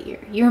image right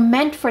here. You're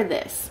meant for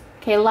this.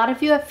 Okay, a lot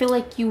of you, I feel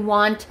like you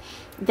want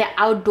the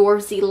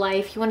outdoorsy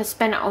life. You want to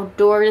spend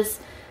outdoors.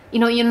 You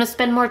know, you want to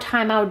spend more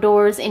time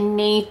outdoors in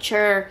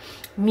nature,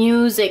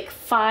 music,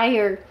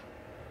 fire,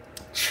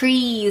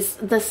 trees,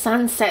 the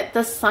sunset,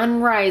 the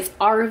sunrise,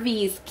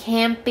 RVs,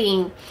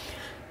 camping,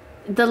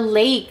 the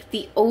lake,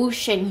 the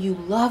ocean. You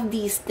love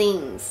these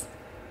things.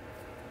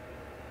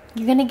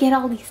 You're gonna get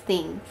all these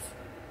things.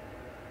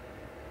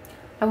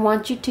 I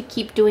want you to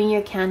keep doing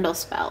your candle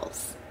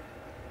spells.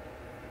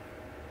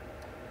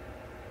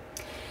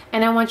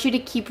 And I want you to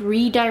keep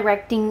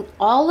redirecting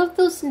all of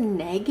those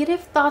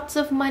negative thoughts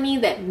of money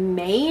that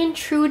may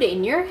intrude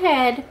in your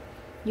head.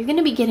 You're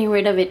gonna be getting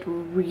rid of it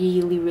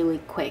really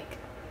quick.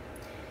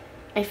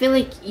 I feel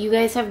like you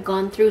guys have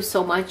gone through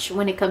so much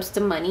when it comes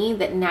to money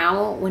that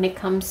now when it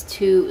comes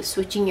to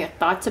switching your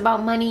thoughts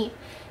about money,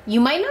 you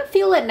might not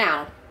feel it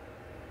now.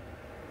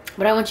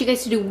 But I want you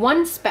guys to do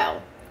one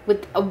spell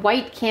with a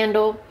white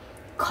candle,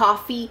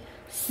 coffee,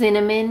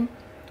 cinnamon,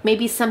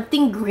 maybe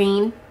something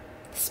green,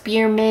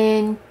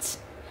 spearmint,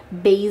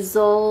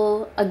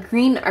 basil, a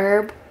green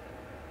herb,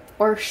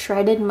 or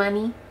shredded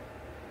money.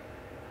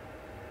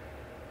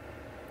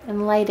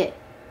 And light it.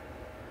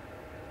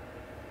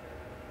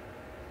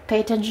 Pay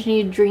attention to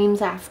your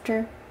dreams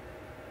after.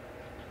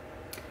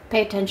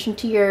 Pay attention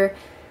to your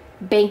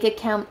bank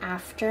account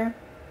after.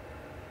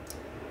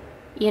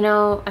 You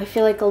know, I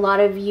feel like a lot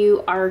of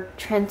you are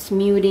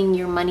transmuting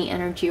your money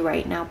energy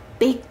right now.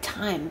 Big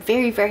time.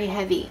 Very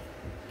heavy.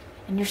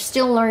 And you're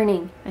still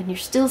learning. And you're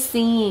still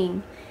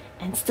seeing.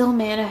 And still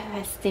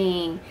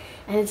manifesting.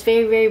 And it's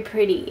very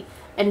pretty.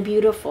 And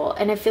beautiful.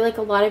 And I feel like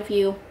a lot of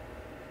you,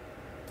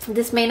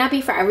 this may not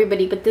be for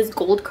everybody, but this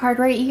gold card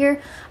right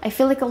here, I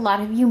feel like a lot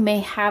of you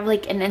may have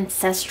like an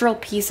ancestral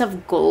piece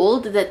of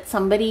gold that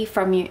somebody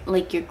from your,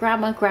 like your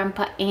grandma,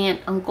 grandpa, aunt,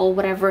 uncle,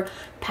 whatever,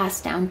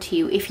 passed down to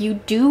you. If you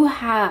do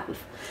have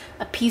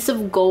a piece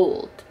of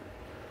gold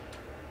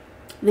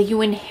that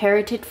you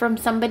inherited from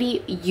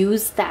somebody,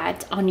 use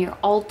that on your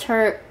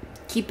altar.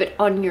 Keep it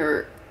on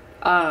your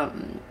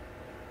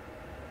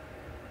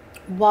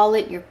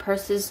wallet, your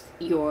purses,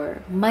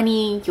 your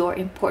money, your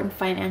important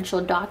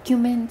financial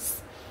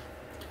documents.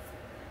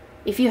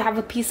 If you have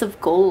a piece of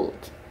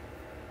gold,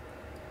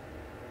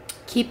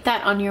 keep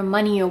that on your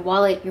money, your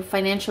wallet, your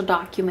financial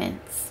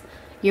documents,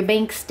 your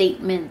bank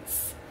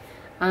statements.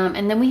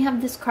 And then we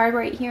have this card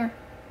right here,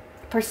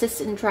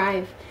 persistent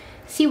drive.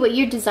 See what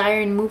you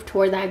desire and move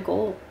toward that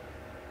goal.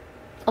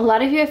 A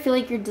lot of you, I feel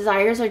like your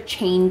desires are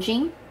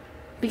changing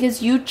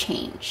because you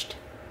changed.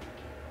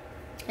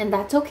 And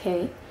that's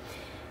okay.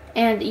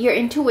 And your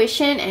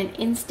intuition and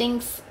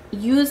instincts,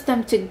 use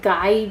them to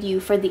guide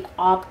you for the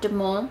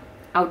optimal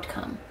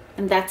outcome.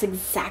 And that's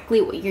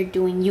exactly what you're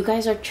doing. You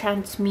guys are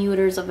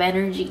transmuters of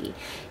energy.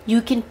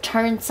 You can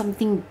turn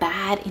something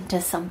bad into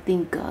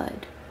something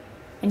good.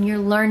 And you're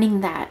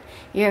learning that.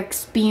 You're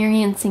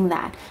experiencing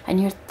that.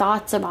 And your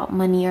thoughts about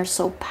money are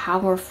so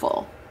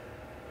powerful.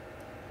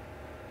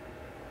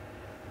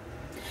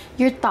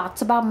 Your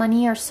thoughts about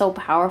money are so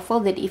powerful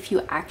that if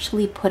you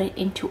actually put it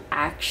into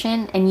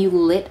action and you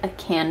lit a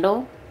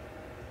candle,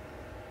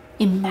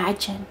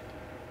 imagine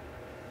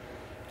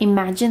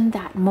Imagine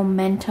that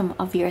momentum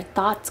of your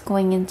thoughts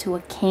going into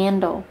a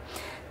candle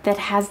that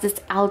has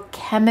this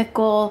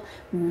alchemical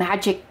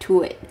magic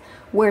to it,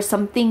 where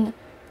something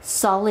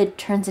solid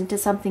turns into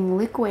something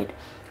liquid,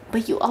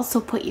 but you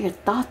also put your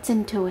thoughts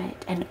into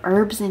it, and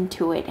herbs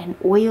into it, and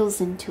oils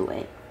into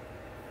it.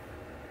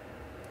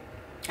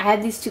 I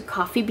have these 2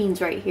 coffee beans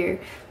right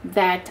here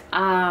that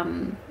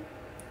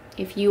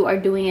if you are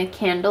doing a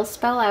candle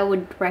spell, I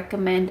would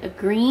recommend a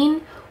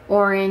green,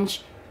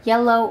 orange,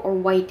 yellow, or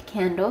white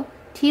candle.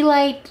 Tea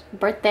light,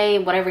 birthday,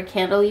 whatever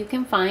candle you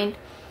can find.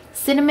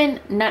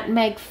 Cinnamon,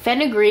 nutmeg,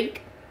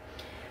 fenugreek,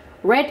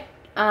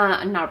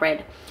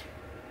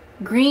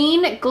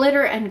 green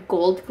glitter and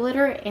gold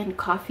glitter, and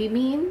coffee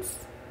beans.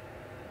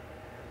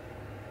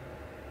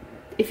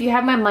 If you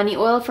have my money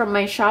oil from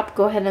my shop,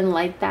 go ahead and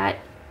light that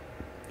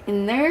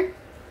in there.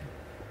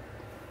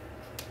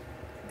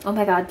 Oh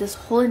my god, this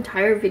whole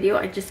entire video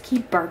I just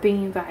keep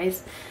burping, you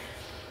guys.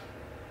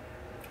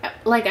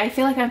 Like, I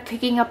feel like I'm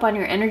picking up on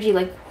your energy.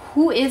 Like,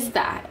 who is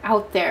that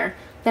out there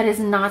that is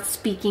not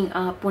speaking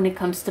up when it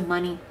comes to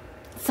money?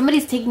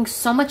 Somebody's taking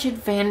so much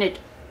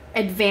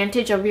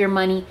advantage of your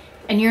money,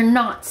 and you're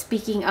not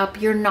speaking up,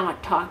 you're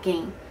not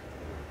talking.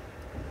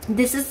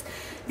 This is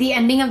the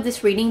ending of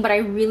this reading, but I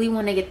really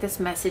want to get this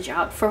message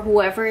out for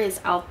whoever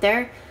is out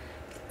there.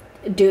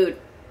 Dude,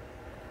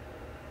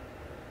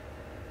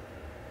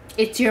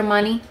 it's your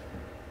money.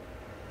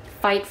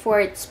 Fight for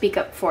it, speak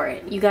up for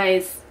it. You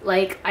guys,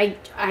 like, I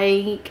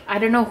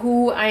don't know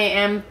who I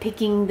am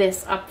picking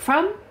this up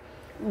from,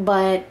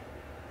 but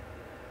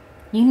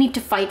you need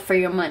to fight for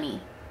your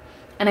money.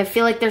 And I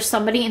feel like there's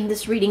somebody in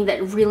this reading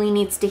that really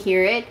needs to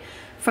hear it.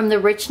 From the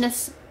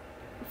richness,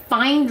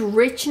 find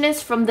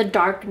richness from the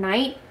dark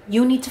night.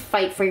 You need to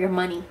fight for your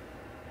money.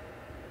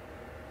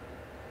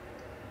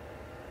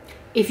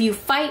 If you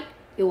fight,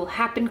 it will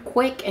happen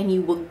quick and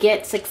you will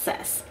get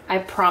success. I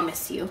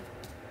promise you.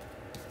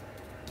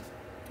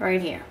 Right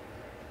here.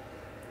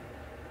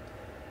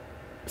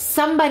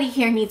 Somebody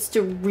here needs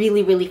to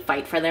really, really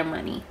fight for their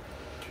money.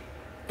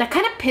 That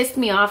kind of pissed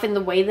me off in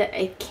the way that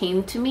it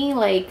came to me.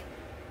 Like,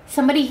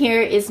 somebody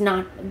here is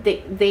not,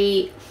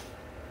 they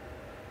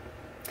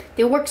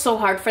work so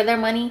hard for their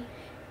money,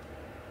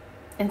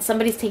 and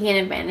somebody's taking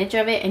advantage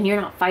of it, and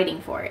you're not fighting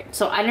for it.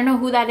 So I don't know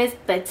who that is.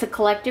 That's a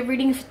collective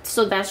reading,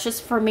 so that's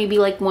just for maybe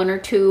like 1 or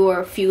 2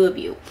 or a few of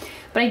you.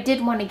 But I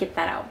did want to get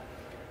that out.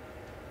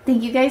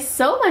 Thank you guys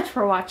so much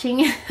for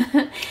watching,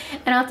 and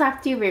I'll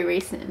talk to you very, very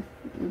soon.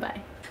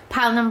 Bye.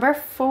 Pile number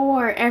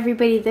 4,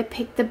 everybody that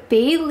picked the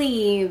bay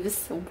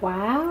leaves.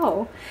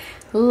 Wow.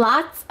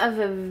 Lots of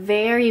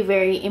very,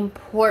 very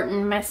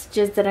important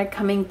messages that are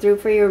coming through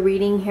for your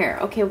reading here.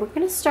 Okay, we're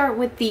going to start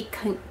with the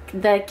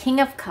King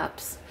of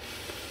Cups.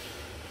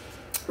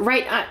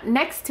 Right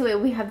next to it,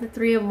 we have the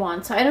 3 of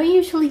Wands. So I don't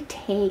usually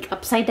take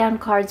upside down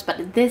cards,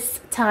 but this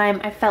time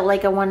I felt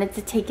like I wanted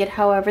to take it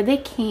however they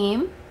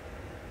came.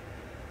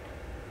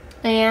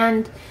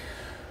 And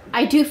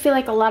I do feel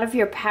like a lot of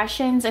your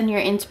passions and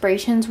your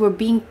inspirations were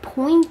being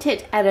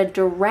pointed at a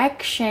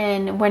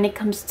direction when it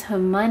comes to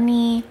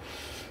money,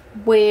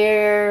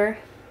 where,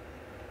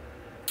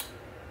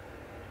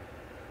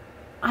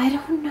 I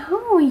don't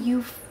know,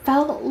 you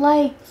felt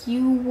like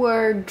you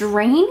were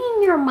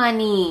draining your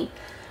money,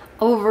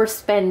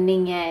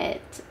 overspending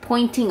it,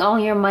 pointing all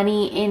your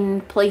money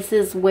in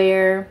places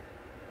where,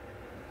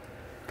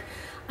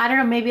 I don't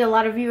know, maybe a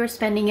lot of you are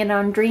spending it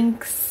on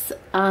drinks,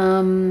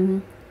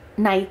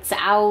 nights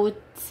out,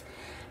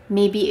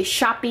 maybe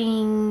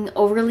shopping,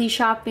 overly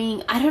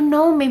shopping. I don't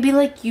know, maybe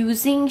like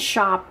using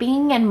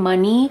shopping and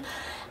money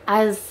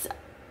as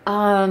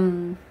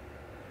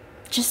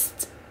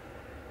just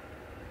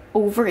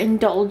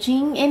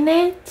overindulging in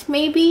it,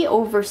 maybe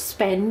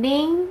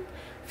overspending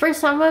for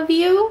some of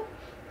you.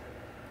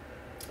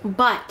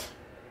 But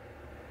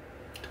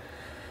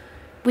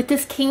with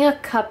this King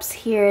of Cups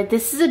here,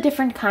 this is a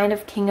different kind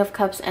of King of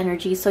Cups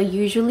energy. So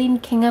usually in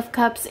King of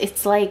Cups,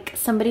 it's like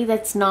somebody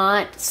that's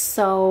not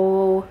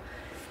so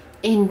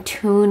in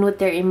tune with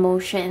their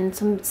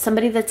emotions,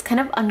 somebody that's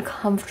kind of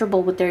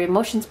uncomfortable with their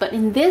emotions. But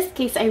in this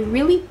case, I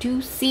really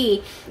do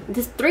see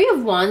this 3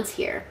 of Wands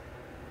here,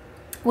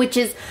 which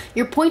is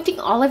you're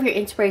pointing all of your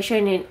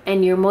inspiration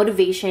and your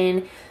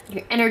motivation,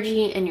 your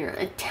energy and your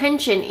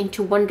attention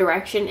into one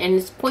direction, and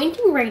it's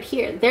pointing right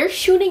here. They're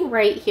shooting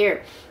right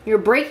here. You're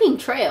breaking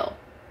trail.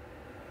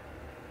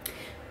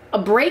 A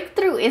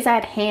breakthrough is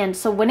at hand.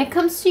 So when it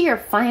comes to your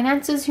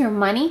finances, your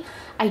money,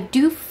 I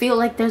do feel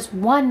like there's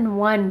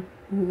one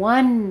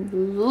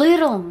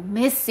little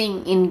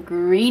missing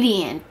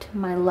ingredient,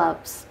 my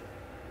loves.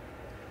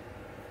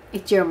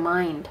 It's your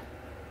mind.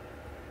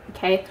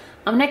 Okay,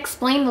 I'm gonna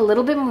explain a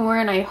little bit more,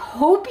 and I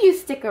hope you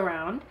stick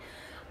around.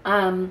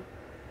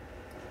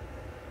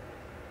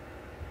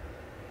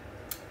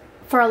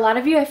 For a lot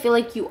of you, I feel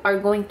like you are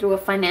going through a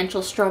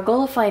financial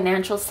struggle, a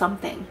financial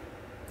something,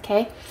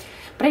 okay?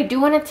 But I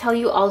do want to tell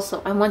you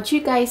also, I want you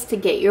guys to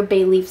get your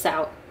bay leaves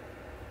out.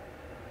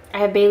 I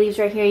have bay leaves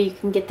right here. You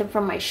can get them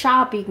from my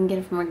shop. You can get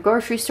them from a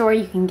grocery store.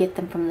 You can get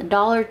them from the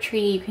Dollar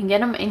Tree. You can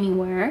get them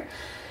anywhere.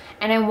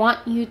 And I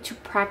want you to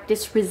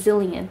practice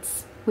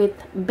resilience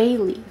with bay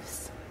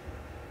leaves.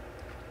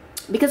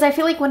 Because I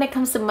feel like when it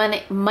comes to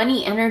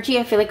money energy,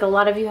 I feel like a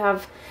lot of you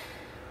have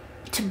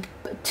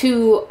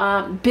to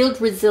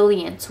build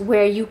resilience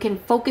where you can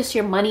focus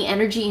your money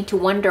energy into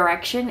one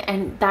direction,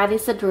 and that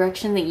is the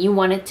direction that you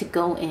want it to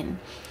go in.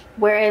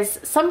 Whereas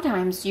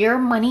sometimes your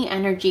money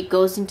energy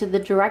goes into the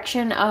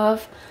direction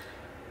of,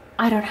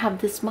 I don't have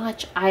this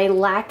much, I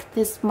lack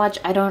this much,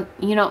 I don't,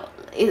 you know,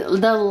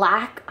 the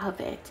lack of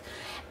it.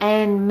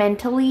 And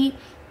mentally,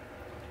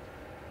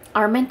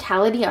 our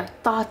mentality, our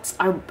thoughts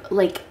are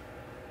like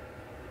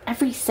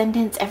every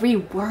sentence, every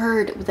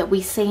word that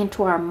we say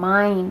into our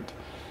mind,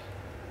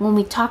 when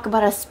we talk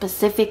about a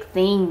specific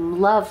thing,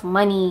 love,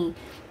 money,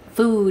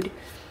 food,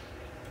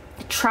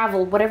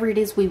 travel, whatever it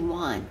is we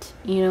want,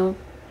 you know,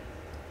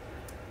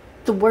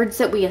 the words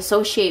that we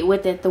associate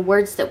with it, the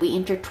words that we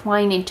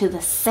intertwine into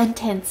the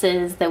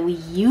sentences that we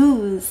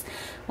use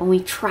when we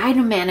try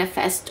to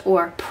manifest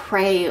or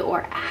pray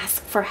or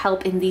ask for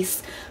help in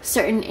these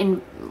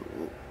certain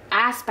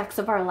aspects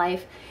of our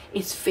life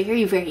is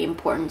very, very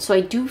important. So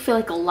I do feel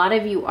like a lot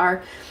of you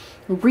are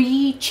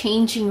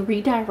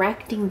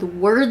redirecting the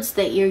words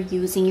that you're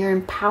using. You're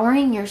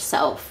empowering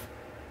yourself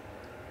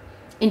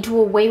into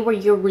a way where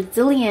you're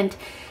resilient,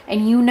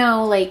 and you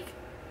know, like,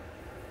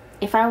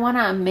 if I want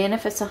to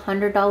manifest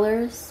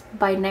 $100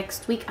 by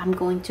next week, I'm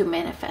going to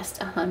manifest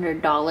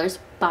 $100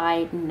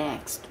 by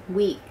next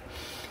week.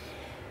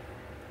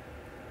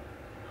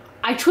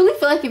 I truly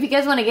feel like if you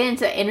guys want to get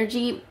into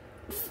energy,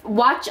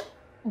 watch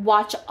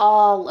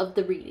all of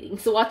the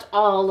readings, so watch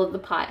all of the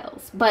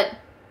piles. But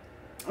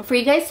for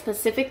you guys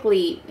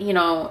specifically, you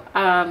know,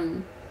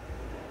 I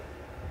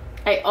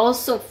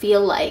also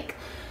feel like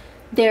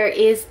there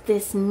is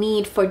this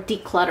need for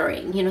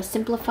decluttering, you know,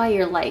 simplify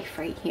your life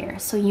right here.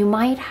 So you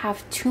might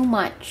have too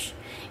much,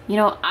 you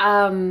know,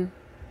 I've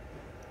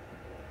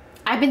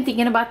been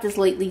thinking about this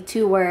lately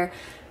too, where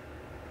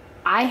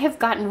I have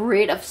gotten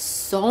rid of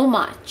so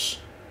much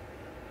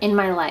in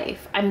my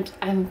life.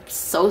 I'm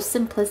so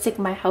simplistic.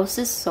 My house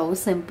is so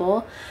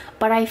simple,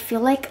 but I feel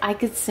like I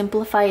could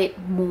simplify it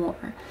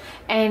more.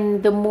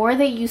 And the more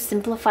that you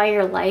simplify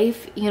your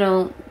life, you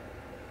know,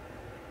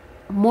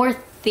 more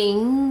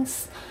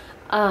things,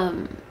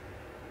 I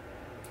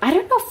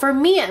don't know, for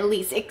me at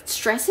least, it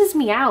stresses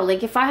me out.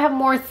 Like if I have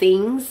more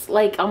things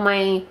like on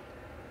my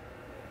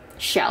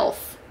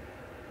shelf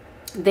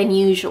than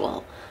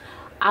usual,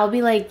 I'll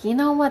be like, you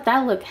know what,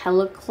 that look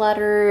hella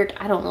cluttered,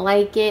 I don't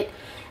like it.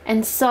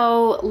 And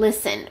so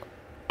listen,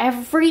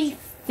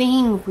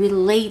 everything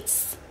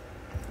relates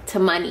to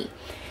money.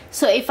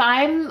 So if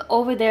I'm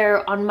over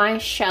there on my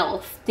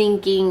shelf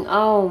thinking,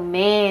 oh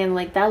man,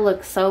 like that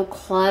looks so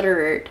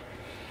cluttered,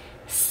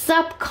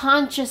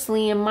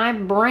 subconsciously in my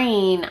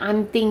brain,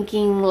 I'm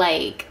thinking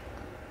like,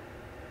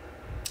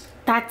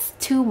 that's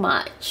too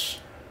much.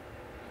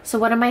 So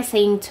what am I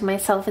saying to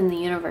myself in the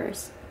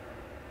universe?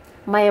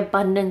 My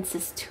abundance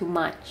is too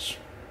much.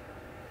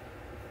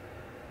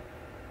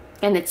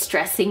 And it's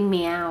stressing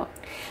me out.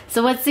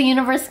 So what's the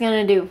universe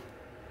gonna do?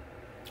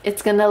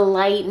 It's gonna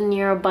lighten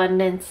your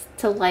abundance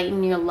to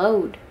lighten your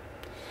load.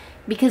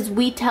 Because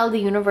we tell the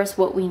universe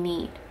what we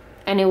need,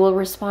 and it will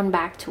respond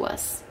back to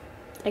us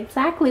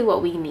exactly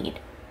what we need.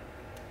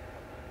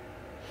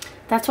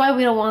 That's why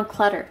we don't want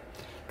clutter,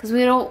 because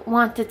we don't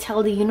want to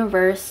tell the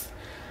universe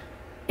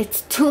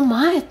it's too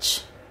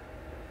much.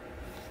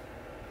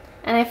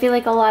 And I feel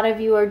like a lot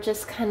of you are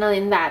just kind of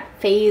in that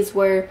phase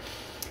where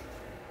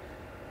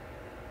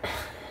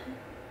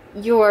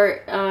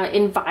your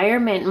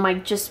environment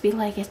might just be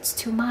like, it's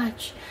too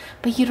much,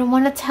 but you don't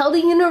want to tell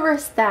the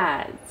universe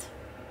that.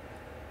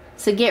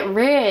 So get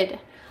rid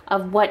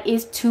of what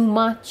is too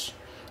much,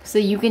 so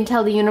you can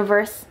tell the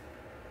universe,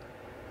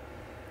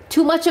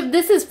 too much of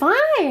this is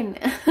fine.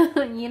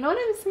 You know what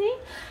I'm saying?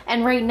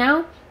 And right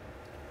now,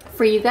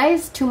 for you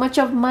guys, too much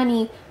of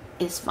money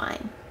is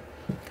fine.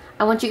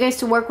 I want you guys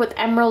to work with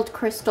emerald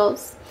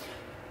crystals.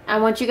 I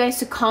want you guys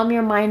to calm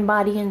your mind,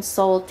 body, and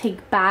soul.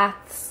 Take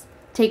baths,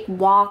 take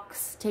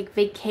walks, take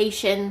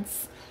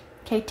vacations,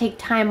 okay? Take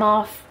time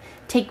off,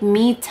 take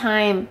me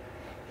time,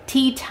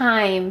 tea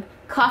time,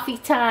 coffee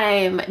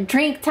time,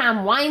 drink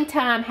time, wine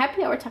time,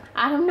 happy hour time.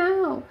 I don't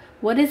know.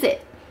 What is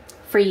it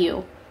for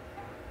you?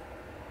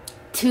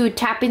 To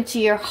tap into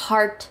your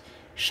heart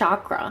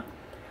chakra.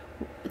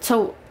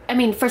 So, I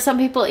mean, for some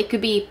people, it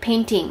could be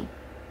painting,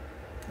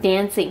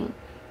 dancing,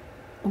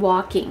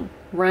 walking,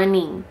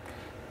 running,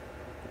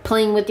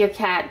 playing with your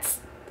cats,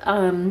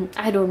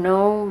 I don't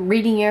know,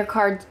 reading your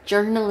cards,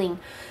 journaling.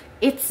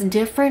 It's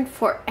different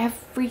for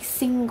every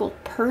single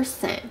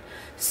person.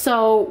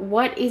 So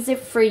what is it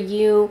for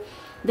you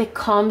that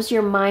calms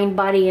your mind,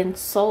 body, and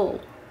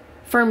soul?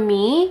 For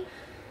me,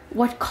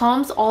 what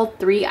calms all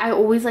three, I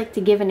always like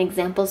to give an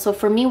example. So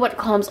for me, what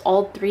calms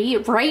all three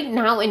right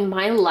now in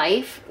my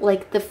life,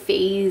 like the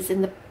phase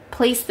and the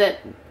place that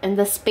and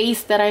the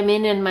space that I'm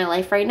in my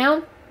life right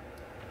now,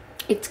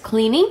 it's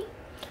cleaning,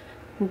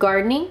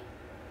 gardening,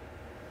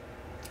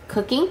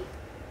 cooking,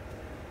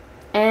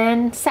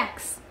 and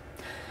sex.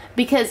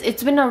 because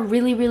it's been a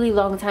really, really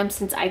long time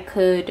since I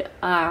could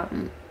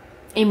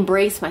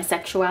embrace my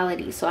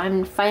sexuality. So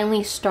I'm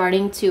finally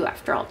starting to,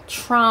 after all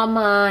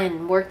trauma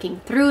and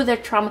working through the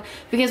trauma.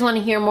 If you guys want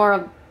to hear more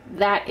of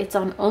that, it's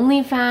on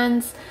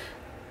OnlyFans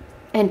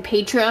and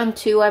Patreon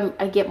too.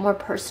 I get more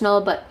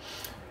personal, but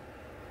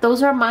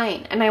those are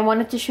mine, and I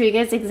wanted to show you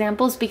guys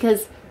examples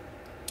because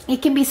it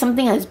can be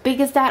something as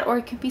big as that, or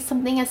it can be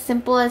something as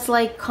simple as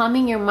like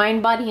calming your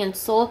mind, body, and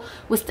soul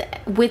with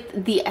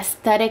the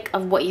aesthetic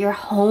of what your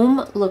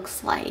home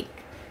looks like.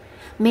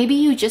 Maybe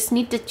you just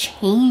need to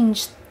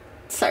change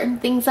certain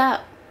things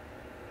up.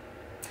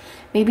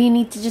 Maybe you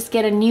need to just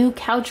get a new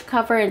couch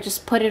cover and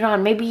just put it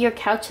on. Maybe your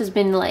couch has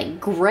been like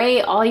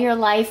gray all your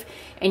life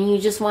and you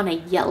just want a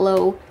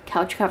yellow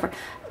couch cover.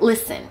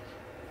 Listen,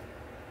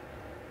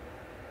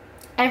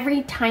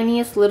 every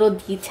tiniest little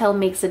detail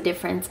makes a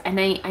difference, and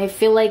I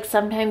feel like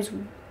sometimes you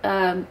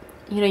know,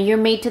 you're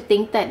made to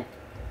think that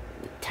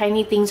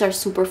tiny things are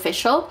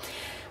superficial,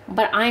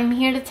 but I'm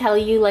here to tell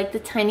you, like, the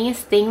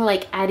tiniest thing,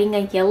 like adding a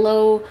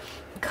yellow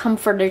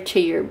comforter to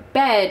your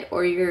bed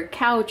or your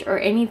couch or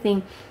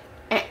anything,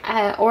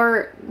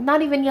 or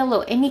not even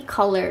yellow, any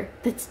color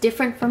that's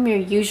different from your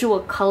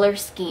usual color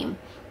scheme,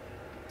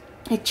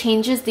 it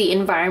changes the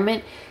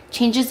environment,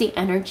 changes the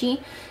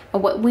energy.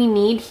 And what we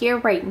need here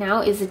right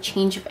now is a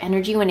change of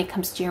energy when it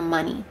comes to your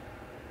money.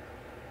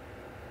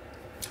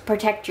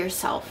 Protect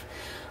yourself.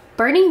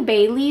 Burning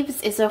bay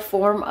leaves is a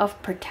form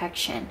of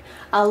protection.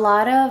 A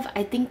lot of,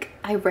 I think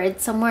I read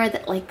somewhere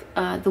that like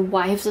the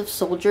wives of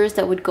soldiers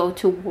that would go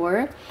to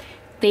war,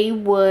 they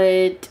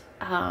would,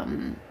 I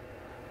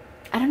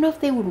don't know if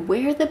they would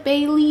wear the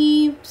bay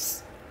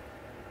leaves,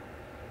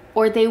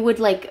 or they would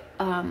like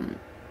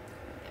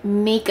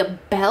make a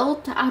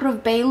belt out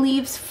of bay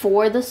leaves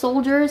for the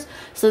soldiers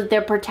so that they're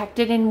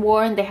protected in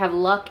war and they have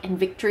luck and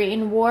victory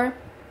in war.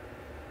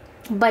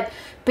 But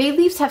bay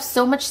leaves have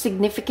so much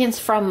significance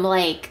from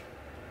like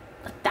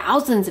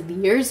thousands of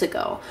years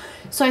ago.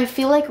 So I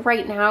feel like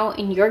right now,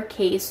 in your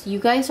case, you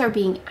guys are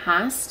being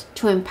asked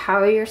to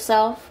empower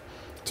yourself,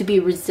 to be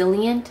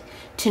resilient,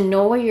 to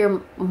know where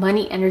your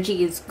money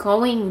energy is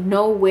going,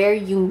 know where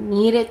you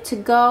need it to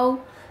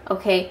go.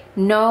 Okay,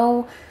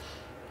 know,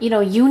 you know,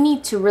 you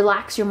need to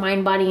relax your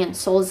mind, body, and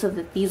soul so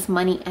that these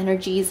money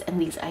energies and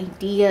these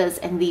ideas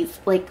and these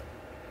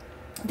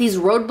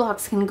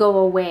roadblocks can go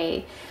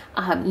away.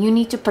 You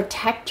need to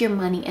protect your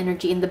money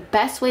energy, and the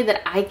best way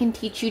that I can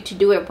teach you to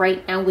do it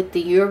right now with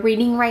your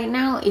reading right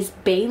now is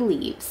bay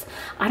leaves.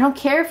 I don't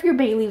care if your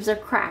bay leaves are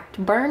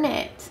cracked, burn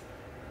it.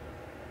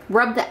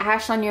 Rub the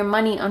ash on your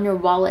money, on your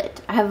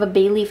wallet. I have a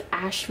bay leaf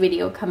ash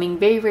video coming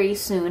very, very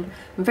soon.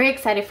 I'm very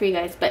excited for you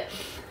guys, but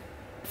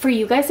for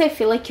you guys, I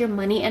feel like your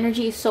money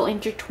energy is so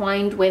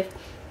intertwined with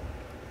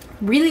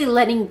really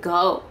letting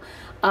go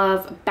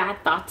of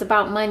bad thoughts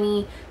about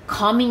money,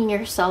 calming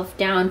yourself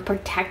down,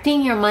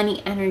 protecting your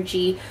money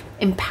energy,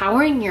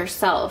 empowering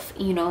yourself,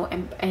 you know,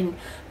 and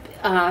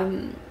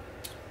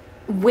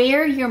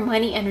where your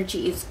money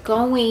energy is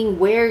going,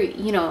 where,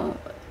 you know,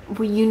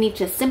 where you need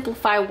to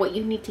simplify, what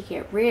you need to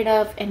get rid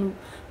of, and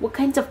what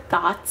kinds of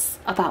thoughts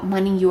about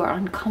money you are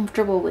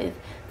uncomfortable with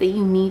that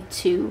you need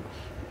to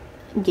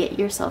get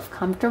yourself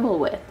comfortable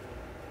with.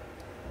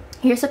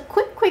 Here's a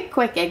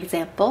quick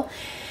example.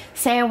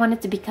 Say I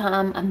wanted to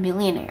become a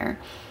millionaire.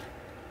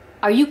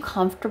 Are you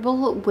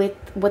comfortable with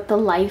what the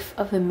life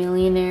of a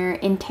millionaire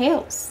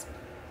entails?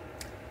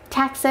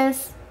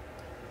 Taxes,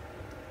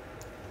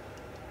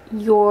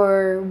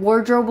 your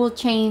wardrobe will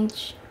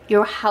change,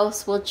 your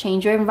house will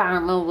change, your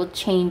environment will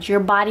change, your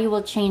body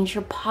will change,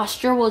 your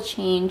posture will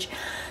change,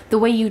 the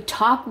way you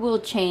talk will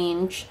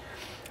change,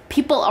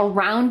 people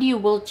around you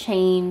will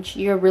change,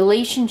 your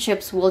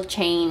relationships will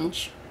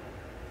change.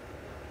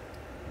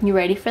 You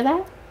ready for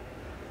that?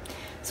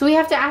 So we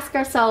have to ask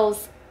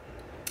ourselves,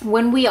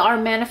 when we are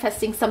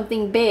manifesting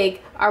something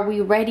big, are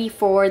we ready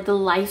for the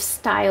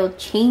lifestyle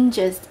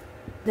changes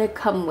that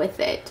come with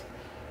it?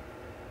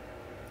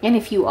 And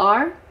if you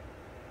are,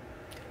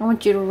 I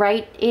want you to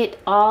write it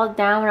all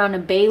down on a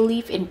bay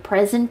leaf in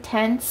present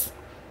tense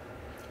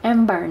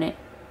and burn it.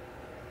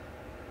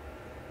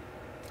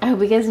 I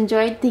hope you guys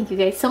enjoyed. Thank you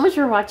guys so much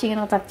for watching, and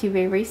I'll talk to you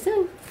very, very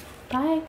soon. Bye.